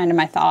 That was kind of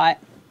my thought,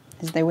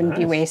 is they wouldn't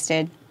be Nice.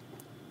 wasted.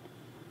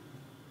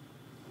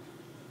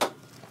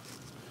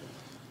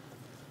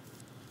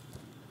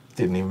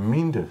 didn't even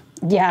mean to.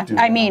 Yeah, Do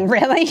I that. mean,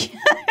 really?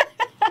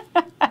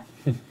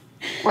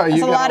 Well, That's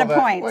you a got lot all of that-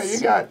 points. Well, you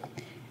got.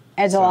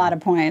 It's a lot of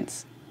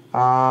points.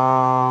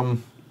 Well,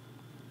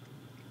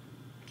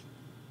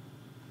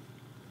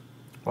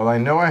 I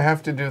know I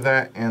have to do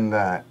that, and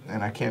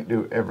I can't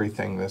do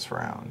everything this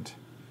round.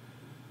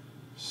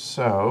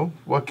 So,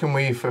 what can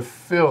we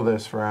fulfill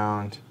this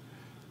round?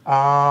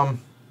 I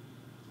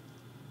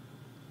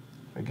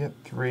get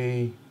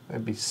 3.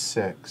 That'd be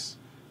 6.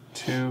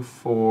 2,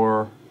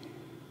 4.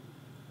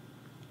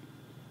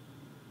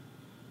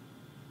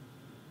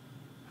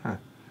 Huh.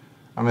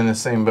 I'm in the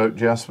same boat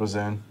Jess was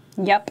in.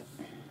 Yep.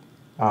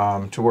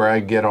 To where I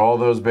get all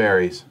those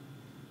berries.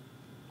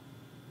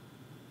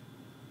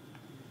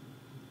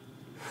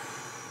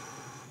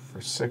 For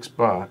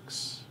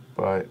 $6,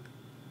 but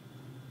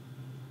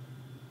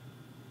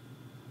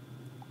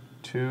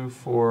 2,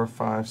 4,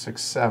 5,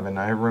 6, 7.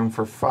 I have room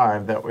for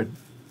 5. That would.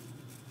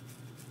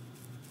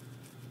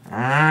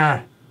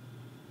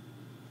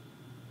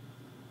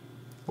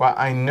 Well,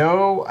 I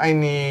know I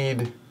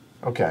need.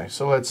 Okay,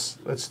 so let's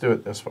do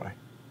it this way.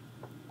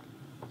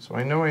 So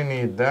I know I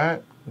need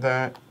that.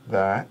 That's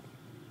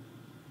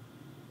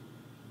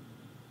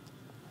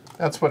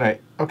what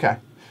okay.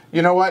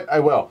 You know what? I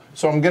will.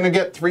 So I'm going to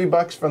get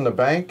 $3 from the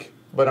bank,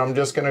 but I'm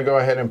just going to go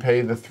ahead and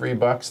pay the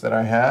 $3 that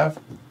I have.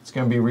 It's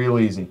going to be real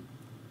easy.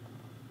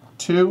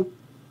 2,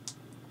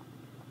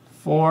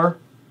 4,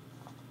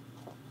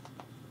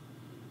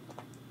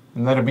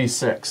 and that'll be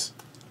 6.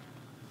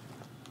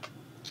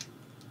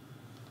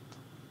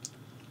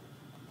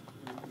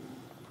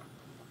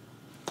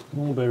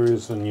 More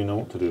berries than you know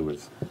what to do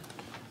with.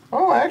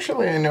 Oh,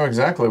 actually, I know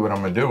exactly what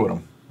I'm going to do with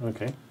them.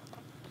 Okay.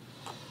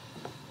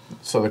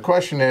 So the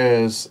question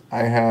is,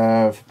 I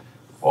have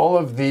all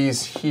of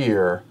these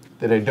here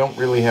that I don't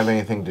really have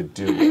anything to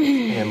do with.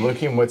 And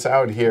looking what's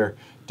out here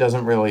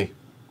doesn't really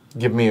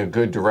give me a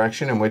good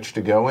direction in which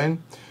to go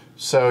in.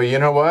 So you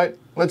know what?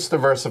 Let's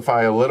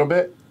diversify a little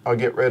bit. I'll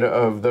get rid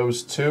of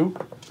those 2.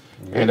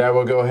 And I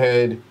will go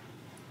ahead.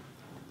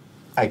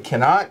 I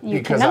cannot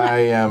because I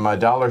am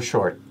 $1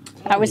 short.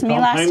 That was me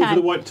last Paying for the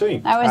time. white tea.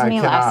 That was I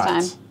me last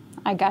cannot. time.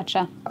 I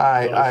gotcha.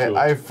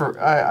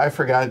 I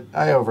forgot.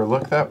 I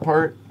overlooked that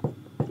part.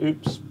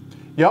 Oops.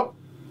 Yep.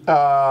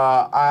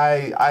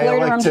 I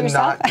Flirted elect to to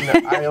yourself.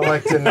 not. I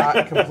elect to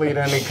not complete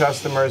any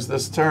customers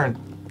this turn.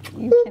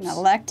 You can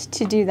elect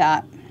to do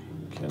that.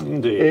 Can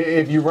indeed.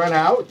 If you run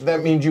out,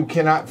 that means you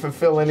cannot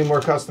fulfill any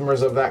more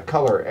customers of that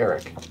color,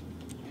 Eric.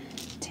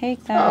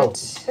 Take that. Oh,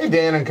 hey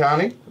Dan and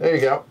Connie. There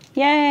you go.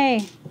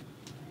 Yay.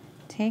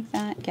 Take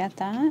that, get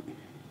that.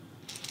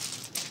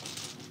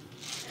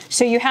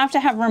 So you have to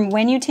have room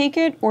when you take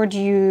it, or do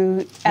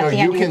you at the end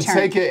you of your can turn?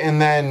 take it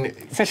and then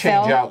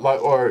Fulfill? change out,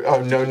 or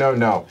oh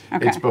no.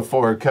 Okay. It's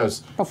before because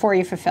Before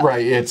you fulfill.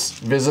 right. It's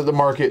visit the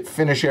market,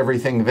 finish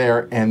everything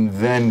there, and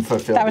then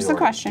fulfill. That was the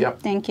order. question. Yep.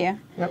 Thank you.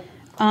 Yep.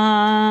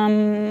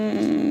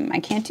 I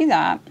can't do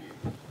that.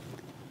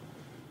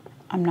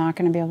 I'm not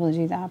going to be able to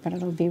do that, but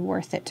it'll be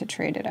worth it to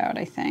trade it out,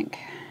 I think.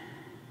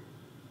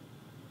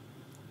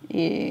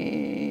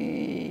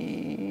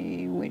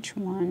 Which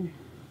one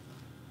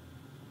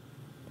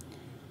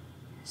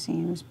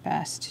seems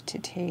best to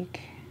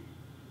take?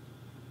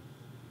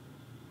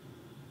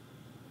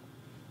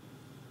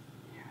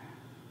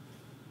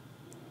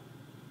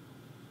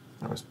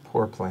 That was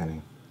poor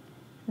planning.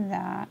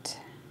 That.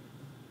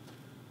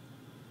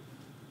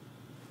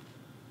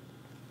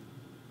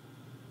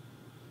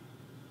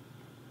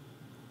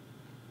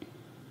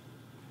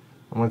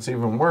 And what's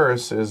even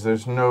worse is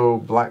there's no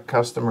black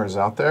customers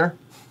out there,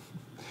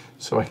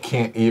 so I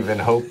can't even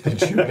hope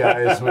that you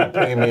guys would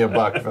pay me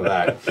 $1 for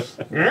that.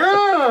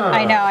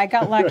 I know, I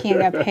got lucky and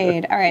got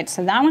paid. All right,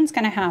 so that one's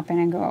going to happen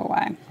and go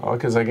away. All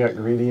because I got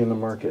greedy in the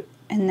market.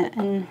 And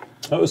then,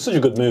 That was such a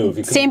good move.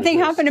 You couldn't same thing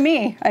resist. happened to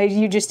me.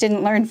 You just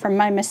didn't learn from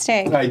my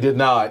mistake. I did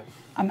not.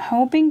 I'm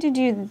hoping to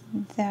do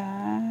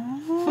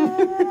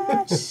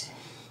that.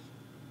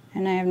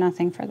 And I have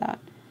nothing for that.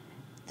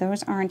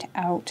 Those aren't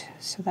out,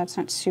 so that's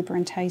not super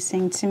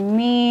enticing to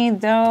me,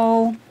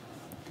 though.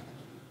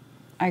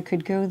 I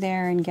could go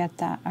there and get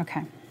that.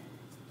 Okay.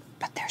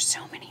 But there's so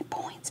many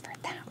points for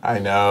that. I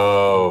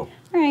know.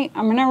 All right,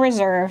 I'm going to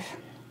reserve.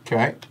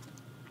 Okay.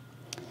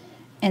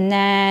 And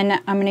then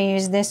I'm going to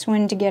use this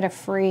one to get a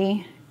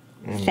free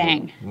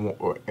thing.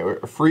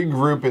 A free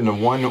group in the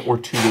 $1 or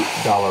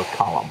 $2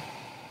 column.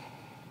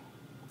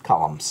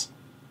 Columns.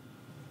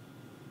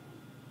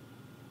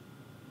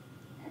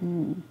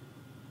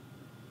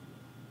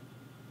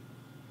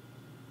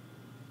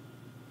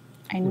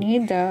 I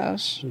need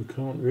those. You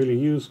can't really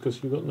use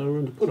because you've got no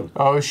room to put them.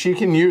 Oh, she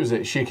can use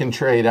it. She can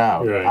trade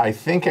out. Right. I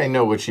think I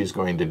know what she's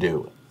going to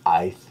do.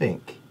 I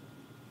think.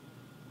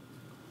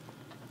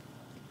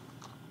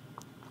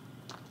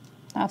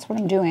 That's what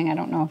I'm doing. I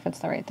don't know if it's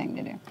the right thing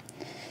to do.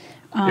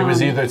 It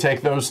was either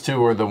take those 2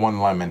 or the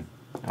 1 lemon.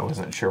 I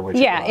wasn't sure which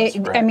Yeah, it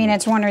was. I mean,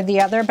 it's one or the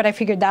other, but I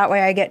figured that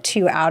way I get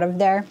 2 out of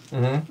there.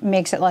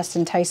 Makes it less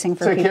enticing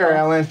for Take people. care,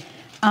 Ellen.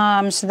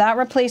 So that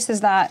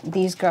replaces that.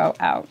 These go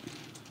out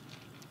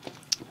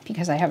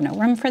because I have no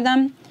room for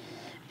them.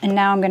 And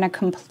now I'm going to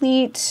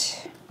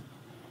complete.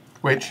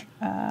 Which,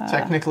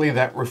 technically,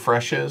 that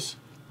refreshes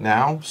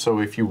now. So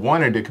if you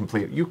wanted to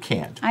complete it, you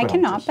can't. I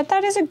cannot, but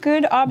that is a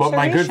good observation. But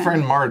my good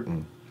friend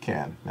Martin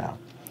can now.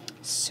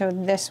 So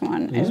this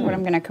one is what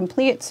I'm going to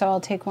complete. So I'll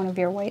take one of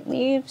your white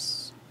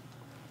leaves.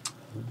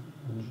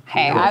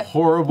 Hey, You're a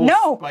horrible,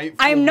 no, spiteful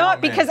I'm not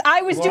woman. because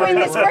I was doing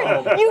this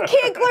first. You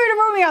can't clear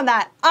to me on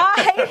that.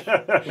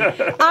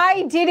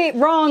 I did it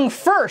wrong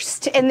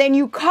first, and then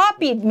you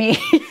copied me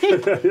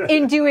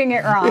in doing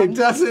it wrong. It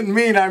doesn't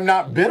mean I'm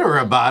not bitter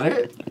about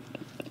it.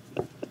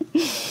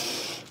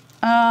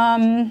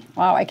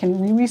 Wow, I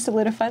can really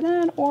solidify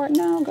that, or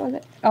no, go with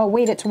it. Oh,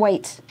 wait, it's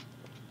white.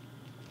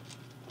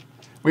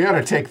 We ought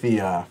to take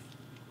the,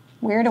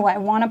 Where do I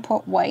want to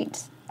put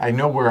white? I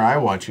know where I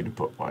want you to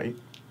put white.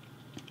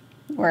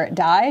 Where it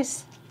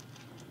dies?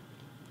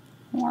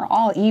 We're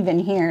all even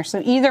here,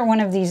 so either one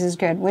of these is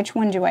good. Which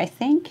one do I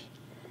think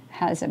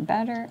has a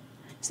better...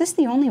 Is this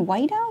the only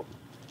white out?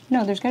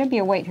 No, there's got to be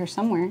a white here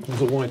somewhere.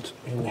 There's a white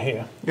in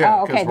here. Yeah,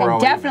 Oh, okay, 'cause we're then all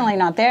definitely even.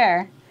 not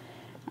there.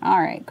 All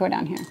right, go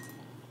down here.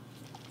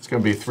 It's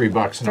going to be $3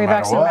 no $3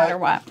 matter no what. matter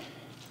what.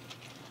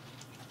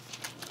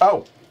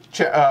 Oh,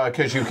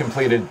 because you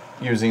completed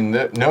using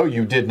the... No,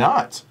 you did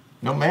not.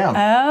 No, ma'am.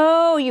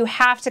 Oh, you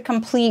have to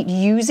complete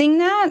using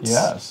that?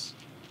 Yes.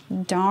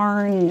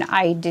 Darn,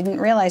 I didn't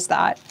realize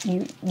that.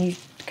 You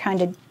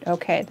kind of...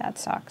 Okay, that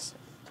sucks.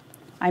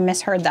 I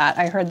misheard that.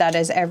 I heard that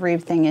as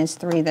everything is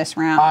 3 this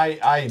round.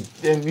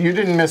 And you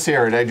didn't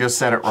mishear it. I just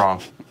said it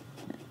wrong.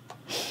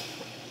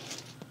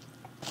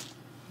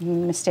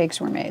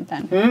 Mistakes were made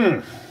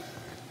then.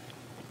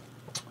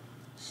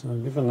 So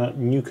given that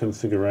new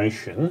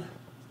configuration,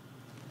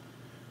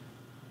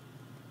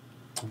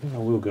 I think I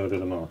will go to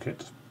the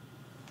market.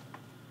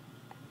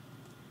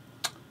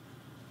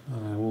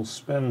 I will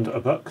spend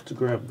 $1 to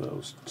grab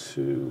those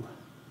 2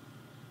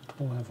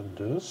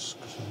 lavenders,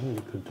 because I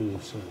really could do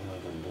some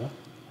lavender.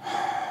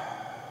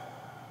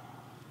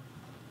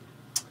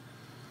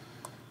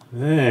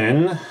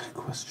 Then,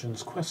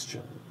 questions.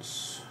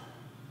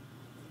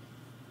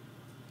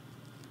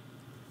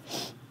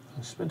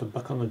 I spent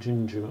 $1 on the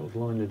ginger. I would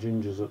line the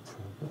gingers up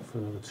for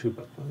another $2.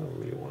 I don't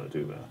really want to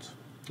do that.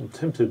 I'm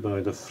tempted by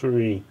the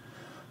 3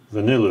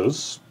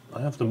 vanillas.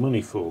 I have the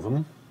money for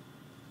them.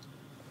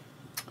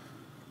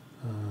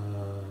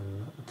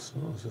 It's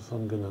not as if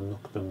I'm going to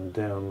knock them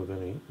down with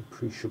any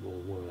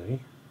appreciable way.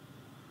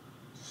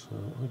 So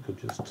I could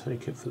just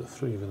take it for the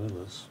 3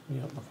 vanillas.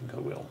 Yep, I think I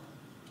will.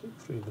 Take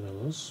 3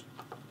 vanillas.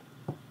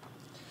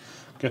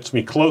 Gets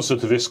me closer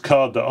to this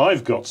card that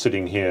I've got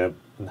sitting here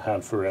and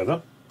had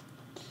forever.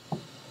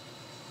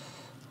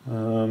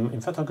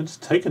 In fact, I could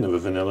just take another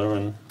vanilla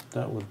and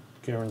that would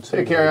guarantee...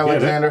 Take care,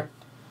 Alexander.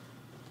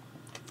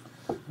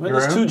 I mean,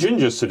 there's 2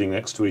 gingers sitting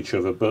next to each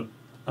other, but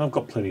I've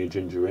got plenty of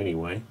ginger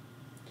anyway.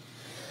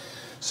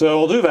 So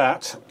I'll do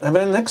that. And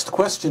then the next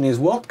question is,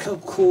 what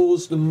could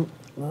cause them...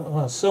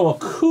 so I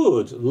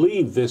could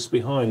leave this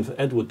behind for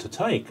Edward to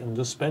take and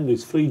just spend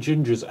his 3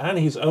 gingers and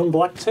his own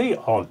black tea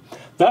on.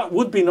 That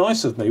would be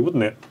nice of me,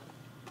 wouldn't it?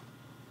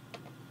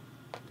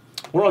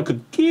 Or I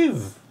could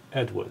give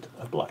Edward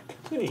a black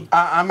tea.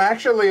 I'm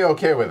actually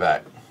okay with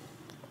that.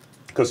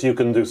 Because you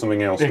can do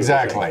something else.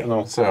 Exactly. With it. And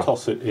I'll So.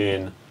 toss it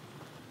in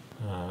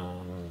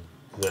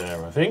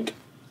there, I think.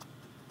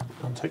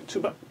 I'll take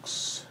 $2.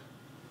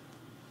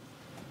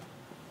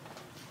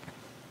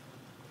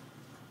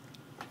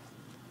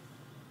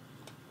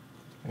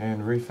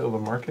 And refill the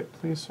market,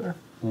 please, sir.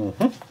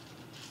 Mm-hmm.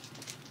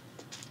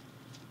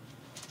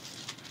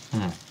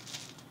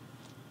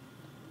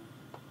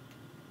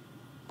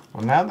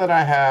 Well, now that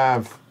I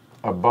have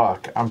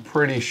 $1, I'm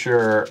pretty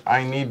sure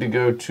I need to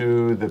go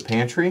to the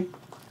pantry.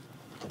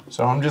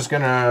 So I'm just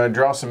going to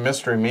draw some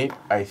mystery meat,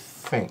 I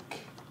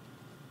think.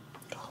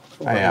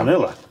 I am.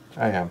 Vanilla.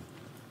 I am.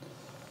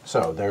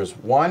 So there's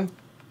 1.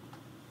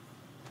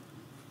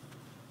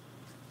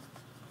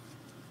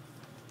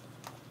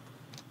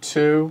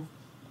 2.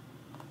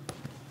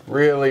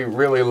 Really,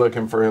 really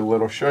looking for a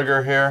little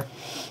sugar here.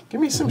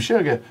 Give me some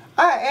sugar.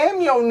 I am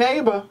your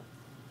neighbor.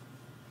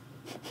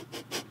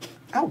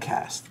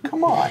 Outcast,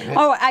 come on.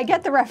 Oh, I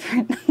get the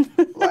reference.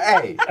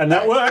 Hey. And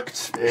that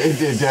worked.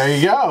 There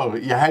you go.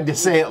 You had to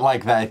say it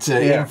like that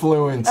to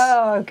influence.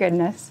 Oh,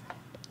 goodness.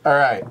 All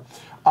right.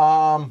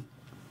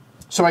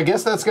 So I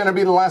guess that's going to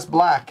be the last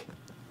black.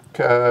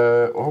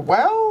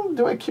 Well,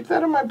 do I keep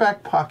that in my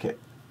back pocket?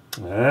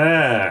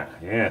 Ah,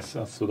 yes,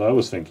 that's what I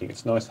was thinking.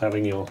 It's nice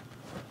having a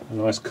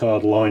nice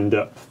card lined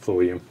up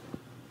for you.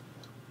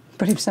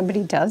 But if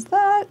somebody does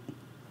that?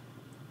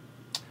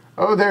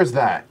 Oh, there's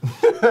that.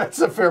 That's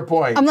a fair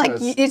point. I'm like, it's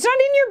not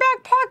in your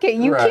back pocket.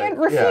 You Right, can't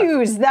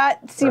refuse.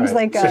 That seems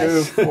like a...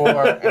 2,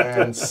 4,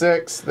 and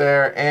 6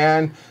 there,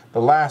 and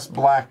the last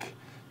black.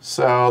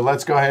 So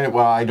let's go ahead.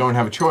 Well, I don't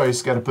have a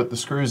choice. Got to put the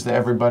screws to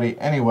everybody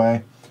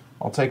anyway.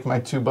 I'll take my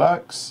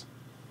 $2.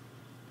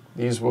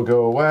 These will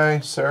go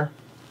away, sir.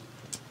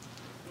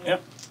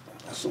 Yep,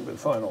 this will be the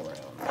final round.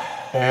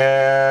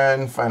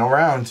 And final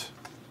round.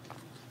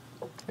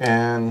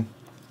 And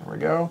there we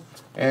go.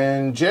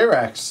 And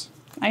J-Rex.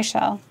 I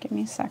shall. Give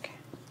me a sec.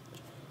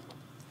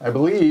 I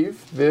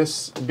believe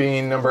this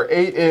being number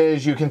 8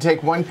 is you can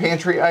take 1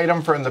 pantry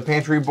item from the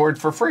pantry board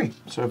for free.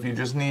 So if you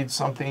just need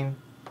something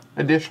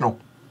additional.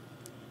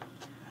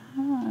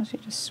 Allows you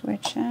to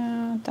switch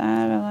out.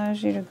 That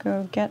allows you to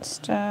go get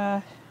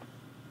stuff.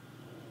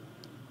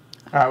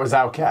 That was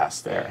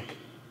Outcast, Eric.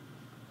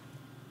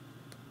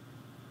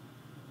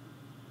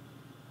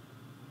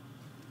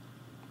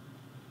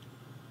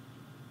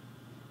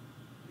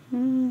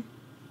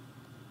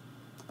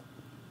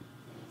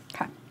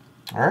 Okay.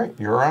 All right,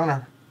 Your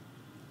Honor.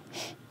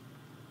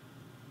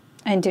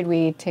 And did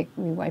we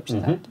wiped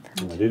that?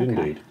 I did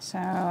indeed. So,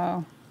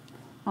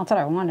 not that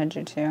I wanted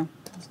you to.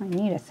 I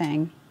need a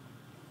thing.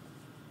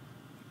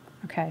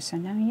 Okay, so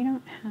now you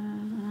don't have,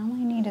 all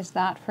I need is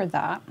that for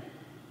that.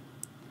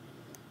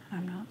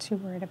 I'm not too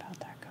worried about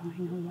that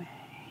going away.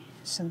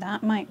 So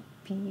that might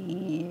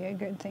be a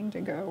good thing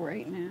to go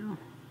right now.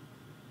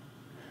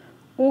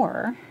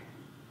 Or,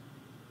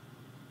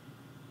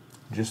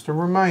 Just a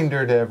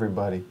reminder to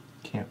everybody,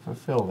 can't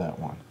fulfill that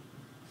one.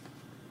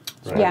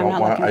 So Yeah, I'm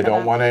not looking I for don't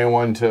that. want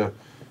anyone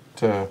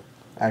to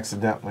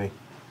accidentally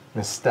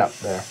misstep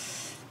there.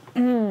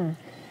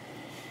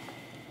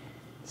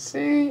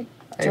 See?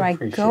 do I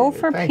appreciate go it.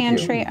 for Thank you.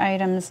 pantry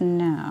items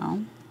now?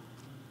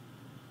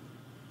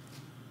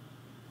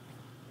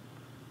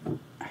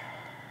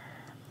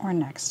 Or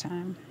next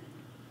time?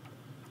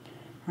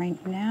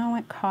 Right now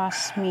it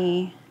costs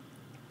me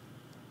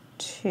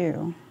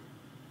 2.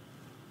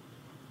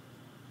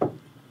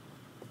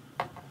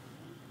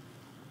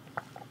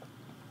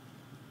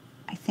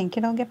 I think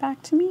it'll get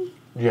back to me.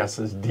 Yes,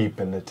 is deep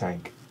in the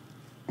tank.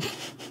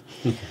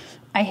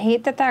 I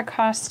hate that that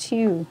costs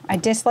 2. I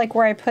dislike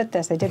where I put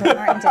this. I did what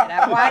Martin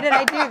did. Why did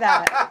I do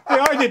that?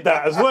 Yeah, I did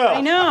that as well.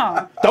 I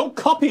know. Don't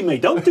copy me.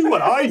 Don't do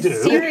what I do.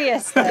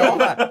 Seriously.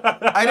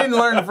 I didn't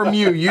learn from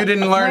you. You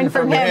didn't learn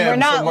from him. We're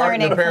not so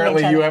Martin, learning from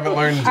apparently each you other. haven't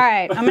learned. All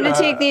right, I'm going to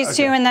take these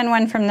 2 and then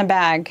one from the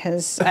bag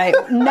because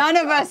none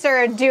of us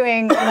are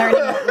learning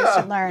what we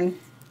should learn.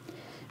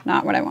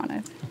 Not what I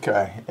wanted.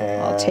 Okay,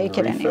 and I'll take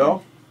it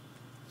refill.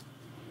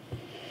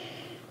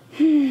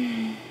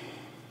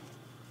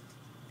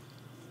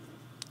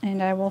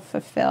 And I will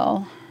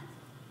fulfill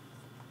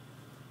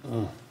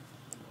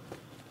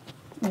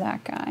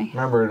that guy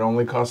Remember, it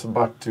only costs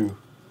 $1 to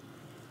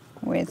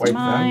with wipe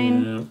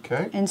mine. that.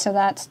 Okay. And so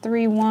that's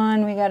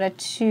 3-1. We got a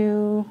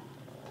 2.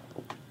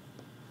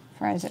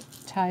 Fries it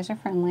ties are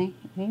friendly.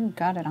 You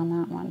got it on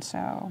that one,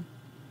 so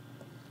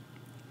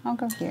I'll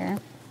go here.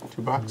 $2.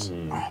 Oh, $1.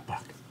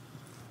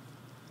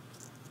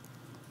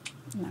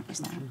 And that was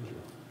that.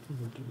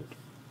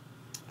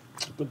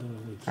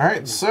 All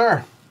right,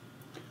 sir.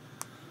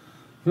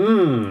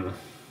 Oh,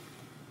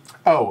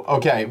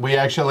 okay. We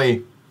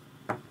actually.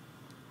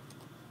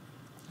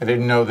 I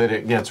didn't know that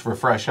it gets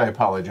refreshed. I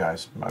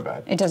apologize. My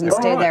bad. It doesn't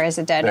stay there as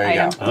a dead There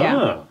you item. go.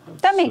 Yeah.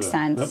 That makes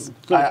sense.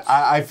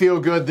 I feel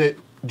good that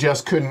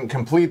Jess couldn't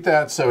complete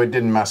that, so it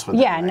didn't mess with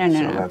Yeah, anything, no,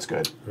 so no. that's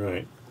good.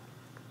 Right.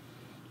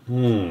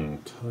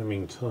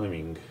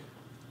 Timing.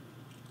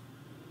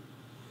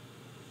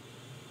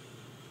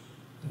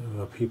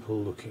 There are people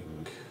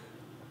looking.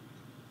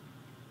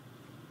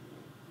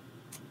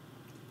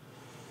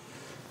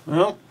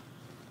 Well,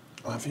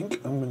 I think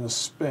I'm going to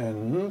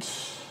spend.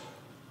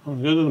 I'm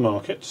going to go to the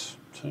market,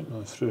 take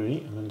my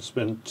 3, and then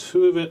spend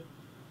 2 of it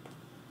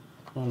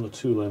on the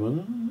 2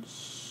 lemons.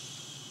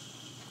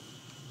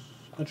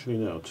 Actually,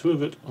 no, 2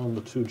 of it on the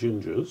 2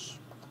 gingers.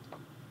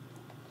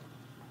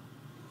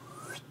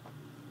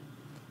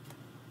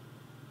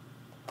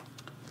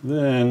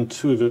 Then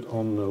 2 of it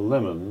on the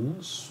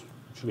lemons.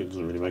 Actually, it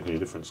doesn't really make any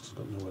difference because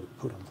I've got nowhere to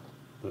put them.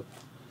 But,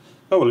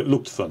 oh, well, it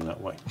looked fun that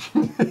way.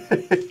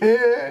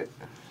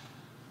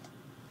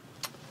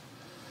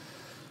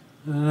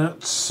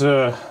 That's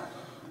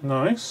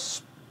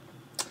nice.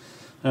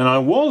 And I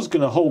was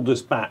going to hold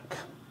this back,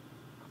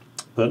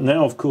 but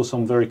now, of course,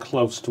 I'm very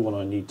close to what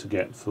I need to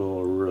get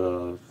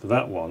for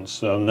that one.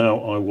 So now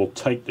I will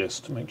take this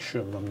to make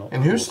sure that I'm not.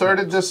 And who caught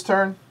started out. this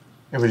turn?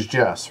 It was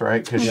Jess,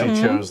 right? Because she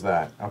chose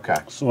that. Okay.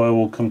 So I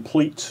will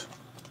complete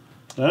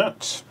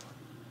that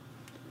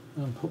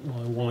and put my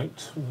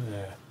white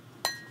there.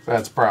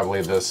 That's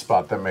probably the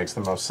spot that makes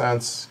the most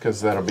sense, because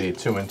that'll be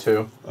 2 and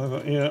 2.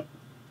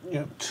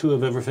 Yeah, 2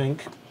 of everything.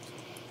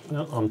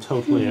 No, I'm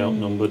totally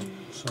outnumbered.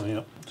 So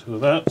yeah, 2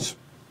 of that.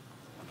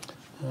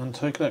 And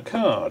take that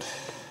card.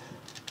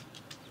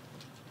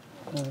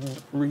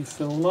 And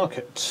refill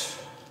market.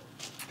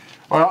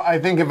 Well, I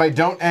think if I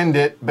don't end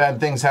it, bad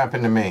things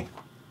happen to me.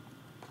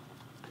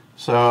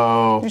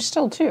 So, There's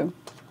still 2.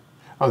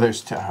 oh,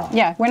 there's 2. Oh.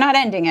 Yeah, we're not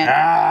ending it.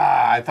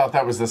 I thought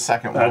that was the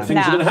second Bad one. things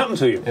are Nah. going to happen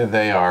to you. Yeah,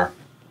 they are.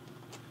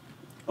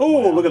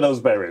 Oh, look at those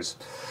berries.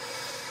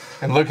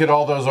 And look at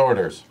all those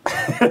orders.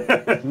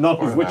 None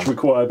of which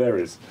require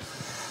berries.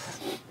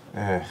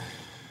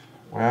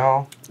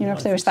 Well, You know,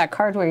 if there was that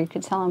card where you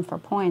could sell them for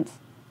points.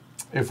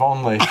 if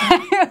only.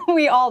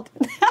 we all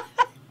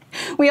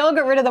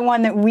got rid of the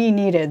one that we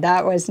needed.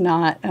 That was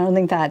not, I don't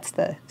think that's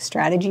the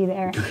strategy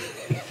there.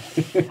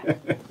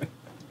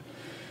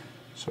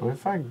 So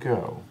if I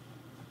go,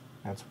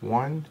 that's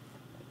 1,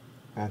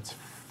 that's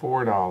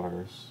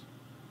 $4.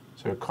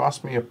 So it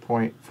cost me a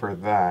point for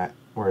that,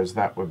 whereas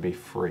that would be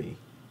free.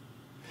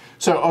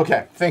 So,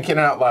 okay, thinking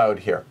out loud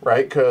here,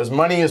 right? Because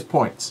money is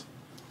points.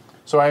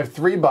 So I have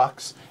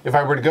 $3. If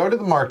I were to go to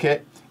the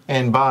market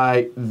and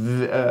buy,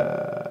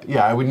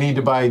 yeah, I would need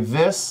to buy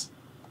this.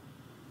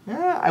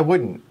 Yeah, I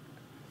wouldn't.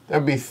 That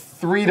would be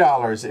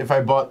 $3 if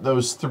I bought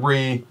those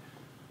 3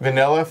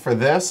 vanilla for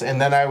this, and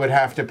then I would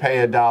have to pay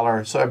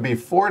 $1. So it'd be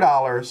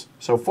 $4,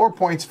 so 4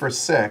 points for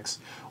 6.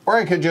 Or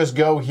I could just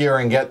go here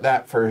and get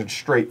that for a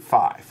straight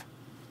 5.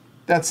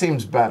 That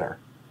seems better.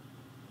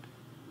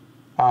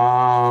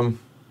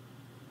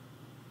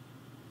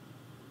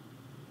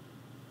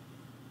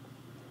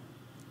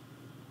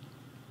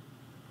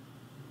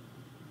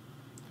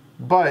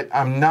 But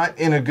I'm not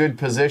in a good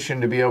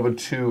position to be able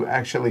to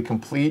actually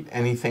complete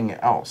anything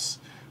else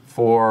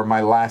for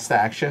my last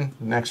action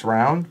next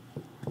round.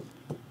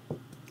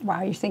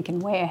 Wow, you're thinking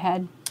way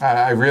ahead.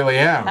 I really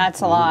am.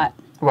 That's a lot.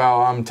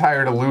 Well, I'm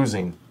tired of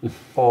losing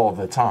all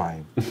the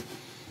time.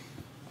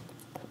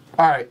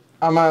 All right,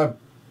 I'm going to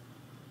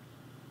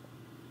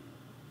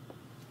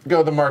go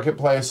to the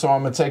marketplace, so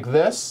I'm going to take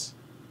this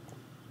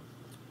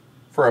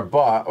for a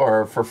buck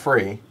or for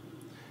free,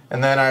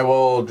 and then I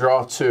will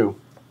draw 2.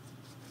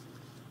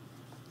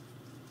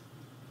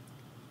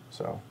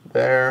 So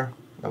there,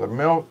 another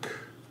milk.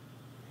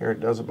 Here it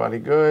does a body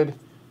good,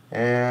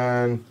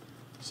 and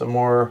some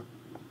more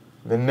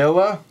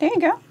vanilla. There you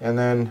go. And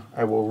then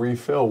I will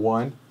refill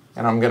one,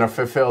 and I'm going to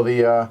fulfill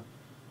the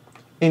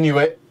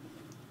Inuit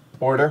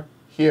order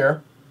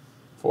here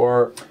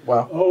for,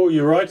 well. Oh,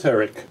 you're right,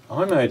 Eric.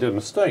 I made a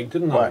mistake,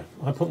 didn't What?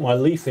 I? I put my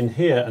leaf in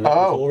here, and it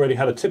already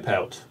had a tip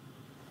out.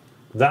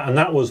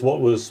 That was what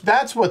was.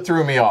 That's what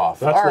threw me off.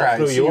 That's All what right,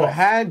 threw so you you off.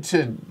 had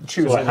to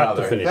choose So I had to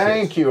another. finish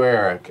Thank it. you,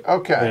 Eric.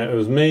 Okay. Yeah, it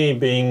was me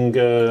being.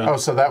 Oh,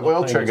 so that not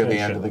will paying trigger the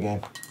attention. end of the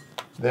game.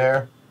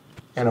 There,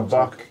 and a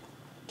buck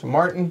to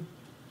Martin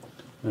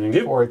Thank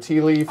you. for a tea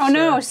leaf. Oh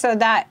no, sir. so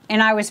that,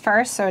 and I was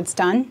first, so it's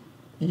done?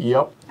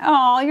 Yep.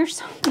 Oh, you're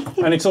so mean.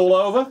 And it's all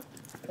over.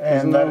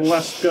 And that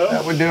last go?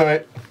 That would do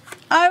it.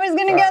 I was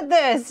gonna get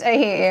this. I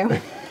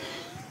hate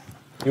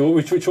you.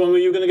 Which one were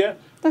you going to get?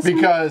 This one,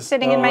 Because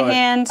sitting in my Alright.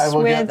 hands I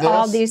will get with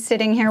all this these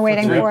sitting here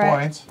waiting 3 for it.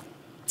 points.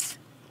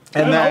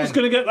 And I then was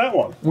going to get that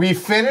one. we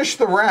finished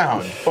the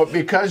round, but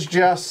because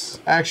Jess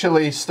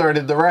actually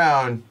started the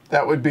round,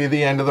 that would be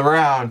the end of the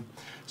round.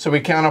 So we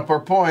count up our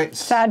points.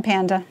 Sad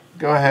panda.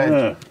 Go ahead,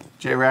 Yeah.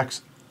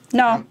 J-Rex.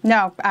 No,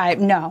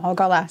 I'll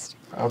go last.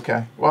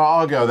 Okay, well,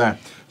 I'll go then.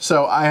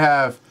 So I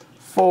have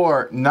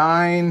 4,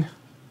 9,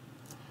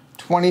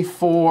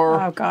 24,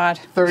 Oh God.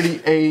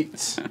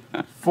 38,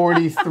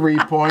 43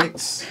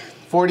 points.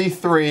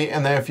 43,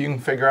 and then if you can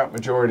figure out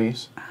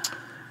majorities.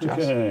 Jess.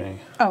 Okay.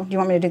 Oh, you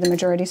want me to do the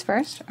majorities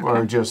first? Okay.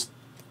 Or just...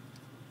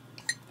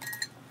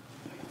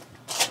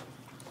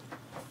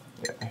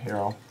 Yeah, here,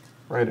 I'll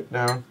write it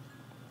down.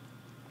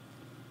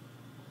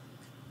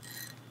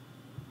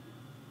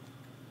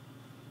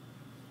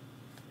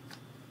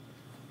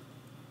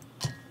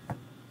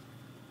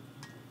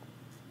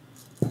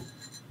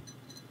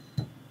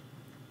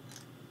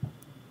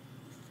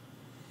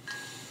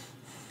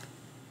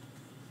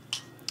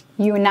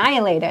 You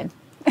annihilated.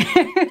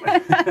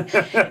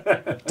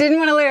 Didn't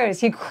want to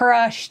lose. You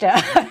crushed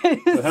us.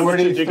 So how much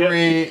did you get?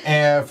 43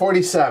 and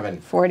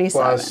 47. 47.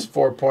 Plus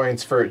 4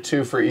 points for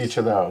 2 for each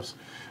of those.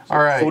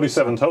 All right.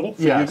 47 total.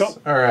 So Yes. you got.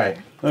 All right.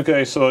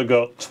 Okay, so I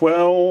got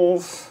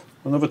 12.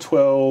 Another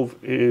 12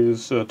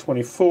 is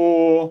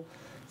 24.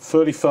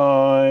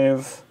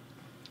 35.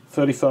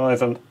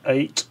 35 and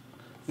 8 is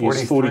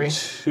 43.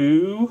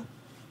 42.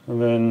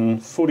 And then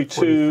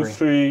 42, 43.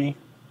 3.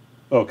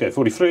 Okay,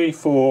 43,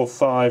 4,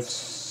 5,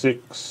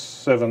 6,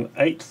 7,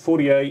 8,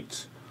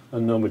 48,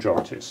 and no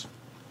majorities.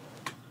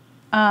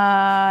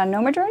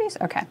 No majorities?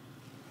 Okay.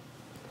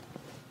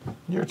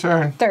 Your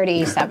turn.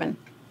 37.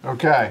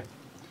 Okay.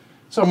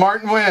 So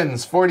Martin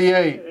wins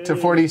 48 to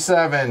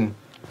 47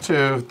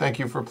 to thank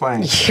you for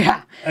playing.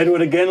 Yeah.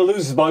 Edward again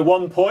loses by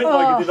 1 point,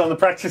 like Oh. he did on the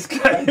practice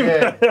game.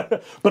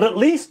 did. But at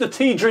least the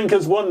tea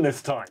drinkers won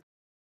this time.